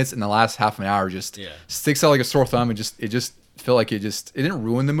 20 minutes and the last half an hour just sticks out like a sore thumb. It just felt like it didn't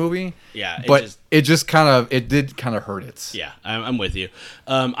ruin the movie. Yeah, but it did kind of hurt it. Yeah, I'm with you.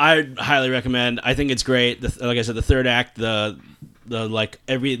 I highly recommend. I think it's great. Like I said, the third act, the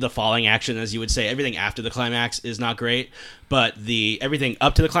falling action, as you would say, everything after the climax is not great, but everything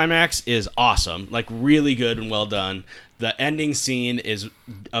up to the climax is awesome. Like really good and well done. The ending scene is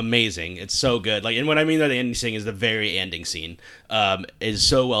amazing. It's so good. Like, and what I mean by the ending scene is the very ending scene. Is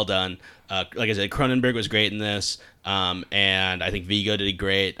so well done. Like I said, Cronenberg was great in this. And I think Vigo did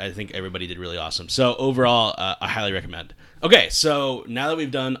great. I think everybody did really awesome. So overall, I highly recommend. Okay, so now that we've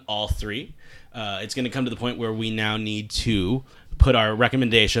done all three, it's going to come to the point where we now need to put our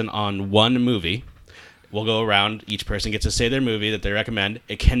recommendation on one movie. We'll go around. Each person gets to say their movie that they recommend.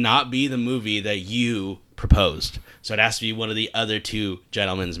 It cannot be the movie that you proposed. So it has to be one of the other two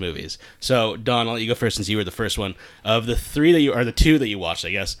gentlemen's movies. So, Don, I'll let you go first since you were the first one. Of the three the two that you watched, I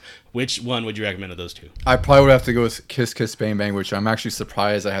guess, which one would you recommend of those two? I probably would have to go with Kiss Kiss Bang Bang, which I'm actually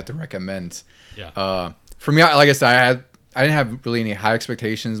surprised I had to recommend. Yeah. For me, like I said, I didn't have really any high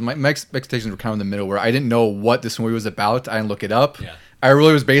expectations. My expectations were kind of in the middle where I didn't know what this movie was about. I didn't look it up. Yeah. I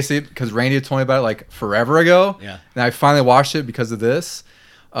really was basically because Randy had told me about it like forever ago. Yeah. And I finally watched it because of this.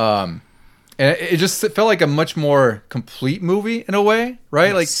 And it felt like a much more complete movie in a way,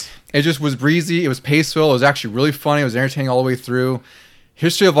 right? Yes. Like it just was breezy. It was paceful. It was actually really funny. It was entertaining all the way through.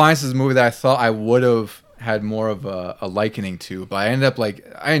 History of Violence is a movie that I thought I would have had more of a likening to, but I ended up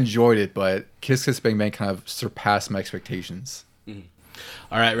I enjoyed it, but Kiss Kiss Bang Bang kind of surpassed my expectations.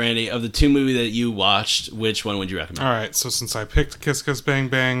 All right, Randy, of the two movies that you watched, which one would you recommend? All right, so since I picked Kiss Kiss Bang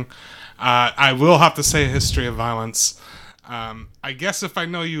Bang, I will have to say A History of Violence. I guess if I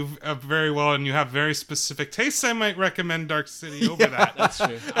know you very well and you have very specific tastes, I might recommend Dark City over that. That's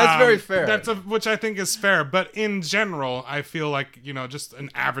true. That's very fair. Which I think is fair. But in general, I feel like, just an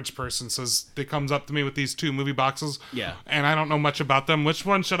average person that comes up to me with these two movie boxes. Yeah. And I don't know much about them. Which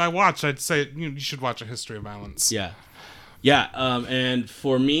one should I watch? I'd say you should watch A History of Violence. Yeah. Yeah, and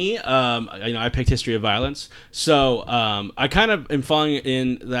for me, I picked History of Violence, so I kind of am falling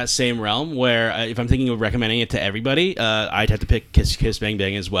in that same realm where if I'm thinking of recommending it to everybody, I'd have to pick Kiss Kiss Bang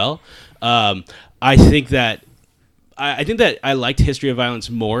Bang as well. I think that I liked History of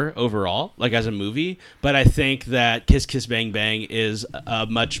Violence more overall, like as a movie, but I think that Kiss Kiss Bang Bang is a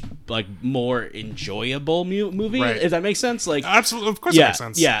much more enjoyable movie. Right. If that makes sense, absolutely, of course, it makes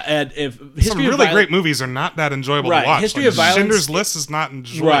sense. Yeah, and if some really great movies are not that enjoyable to watch. History of Violence, Schindler's List is not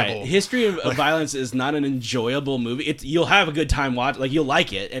enjoyable. Right, History of Violence is not an enjoyable movie. You'll have a good time you'll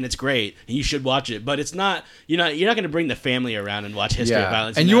like it, and it's great, and you should watch it. But it's not you're not going to bring the family around and watch History of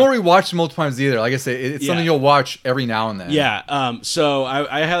Violence. And you won't rewatch it multiple times either. Like I say, it's something you'll watch every now and then. Yeah. So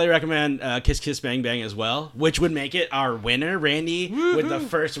I highly recommend Kiss Kiss Bang Bang as well, which would make it our winner, Randy, with the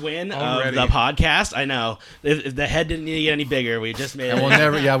first win of the podcast. I know. If the head didn't need to get any bigger, we just made it. And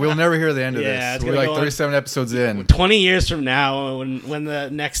we'll never hear the end of this. We're 37 episodes in. 20 years from now, when the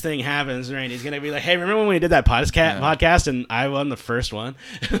next thing happens, Randy's going to be like, hey, remember when we did that podcast and I won the first one?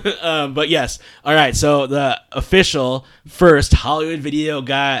 But yes. All right. So the official first Hollywood Video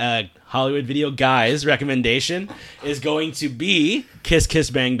Guys recommendation is going to be Kiss Kiss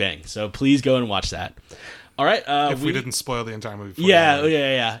Bang Bang. So please go and watch that. All right. If we didn't spoil the entire movie.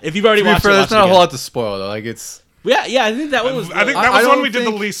 Yeah. If you've already watched it, there's not a whole lot to spoil though. It's. Yeah, I think that one was. I think that was one we did the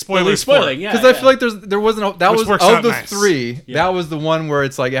least spoilers for. Yeah, because I feel like there wasn't. That was of the three. Yeah. That was the one where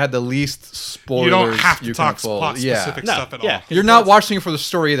it's like it had the least spoilers. You don't have to talk plot specific stuff at all. You're not watching it for the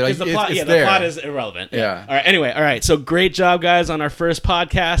story either. Like, the plot, it's the plot is irrelevant. Yeah. All right. Anyway, all right. So great job, guys, on our first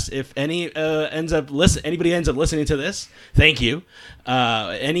podcast. If anybody ends up listening to this, thank you.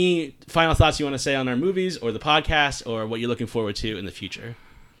 Any final thoughts you want to say on our movies or the podcast or what you're looking forward to in the future?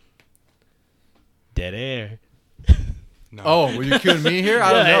 Dead air. No. Oh, were you cueing me here?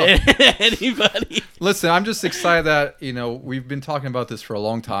 I don't know. Anybody? Listen, I'm just excited that, we've been talking about this for a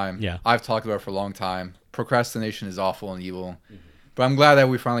long time. Yeah. I've talked about it for a long time. Procrastination is awful and evil. Mm-hmm. But I'm glad that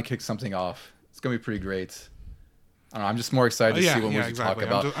we finally kicked something off. It's going to be pretty great. I don't know, I'm just more excited to see what movies we exactly.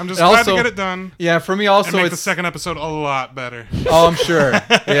 talk about. I'm just And glad also, to get it done. Yeah, for me also, And make it's the second episode a lot better. Oh, I'm sure.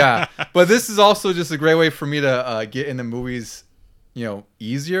 Yeah, but this is also just a great way for me to get into movies,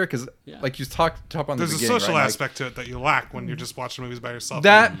 easier because like you talked on the There's beginning, a social right? aspect to it that you lack when you're just watching movies by yourself.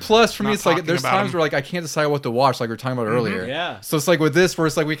 That plus for me, not it's like talking there's about times them. where like I can't decide what to watch, like we were talking about earlier. Yeah. So it's like with this, where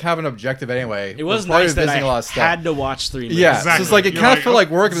it's like we have an objective anyway. It was We're probably nice that visiting a lot I of stuff. had to watch 3 movies. Yeah, Exactly. so it's like it You're kind of like, felt like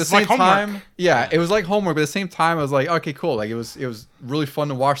work, but at the it's like same time, homework. it was like homework. But at the same time, I was like, okay, cool. Like it was really fun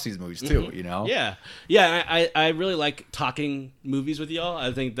to watch these movies too. Yeah. I really like talking movies with y'all.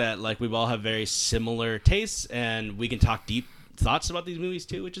 I think that like we all have very similar tastes, and we can talk deep thoughts about these movies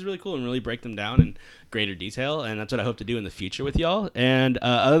too, which is really cool, and really break them down in greater detail. And that's what I hope to do in the future with y'all. And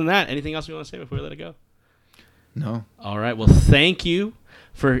other than that, anything else we want to say before we let it go? No. All right. Well, thank you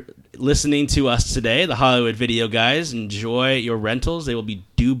for listening to us today, the Hollywood Video Guys. Enjoy your rentals. They will be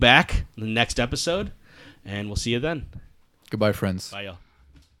due back in the next episode, and we'll see you then. Goodbye, friends. Bye, y'all.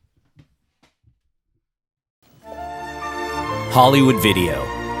 Hollywood Video.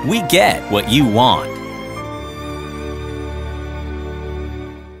 We get what you want.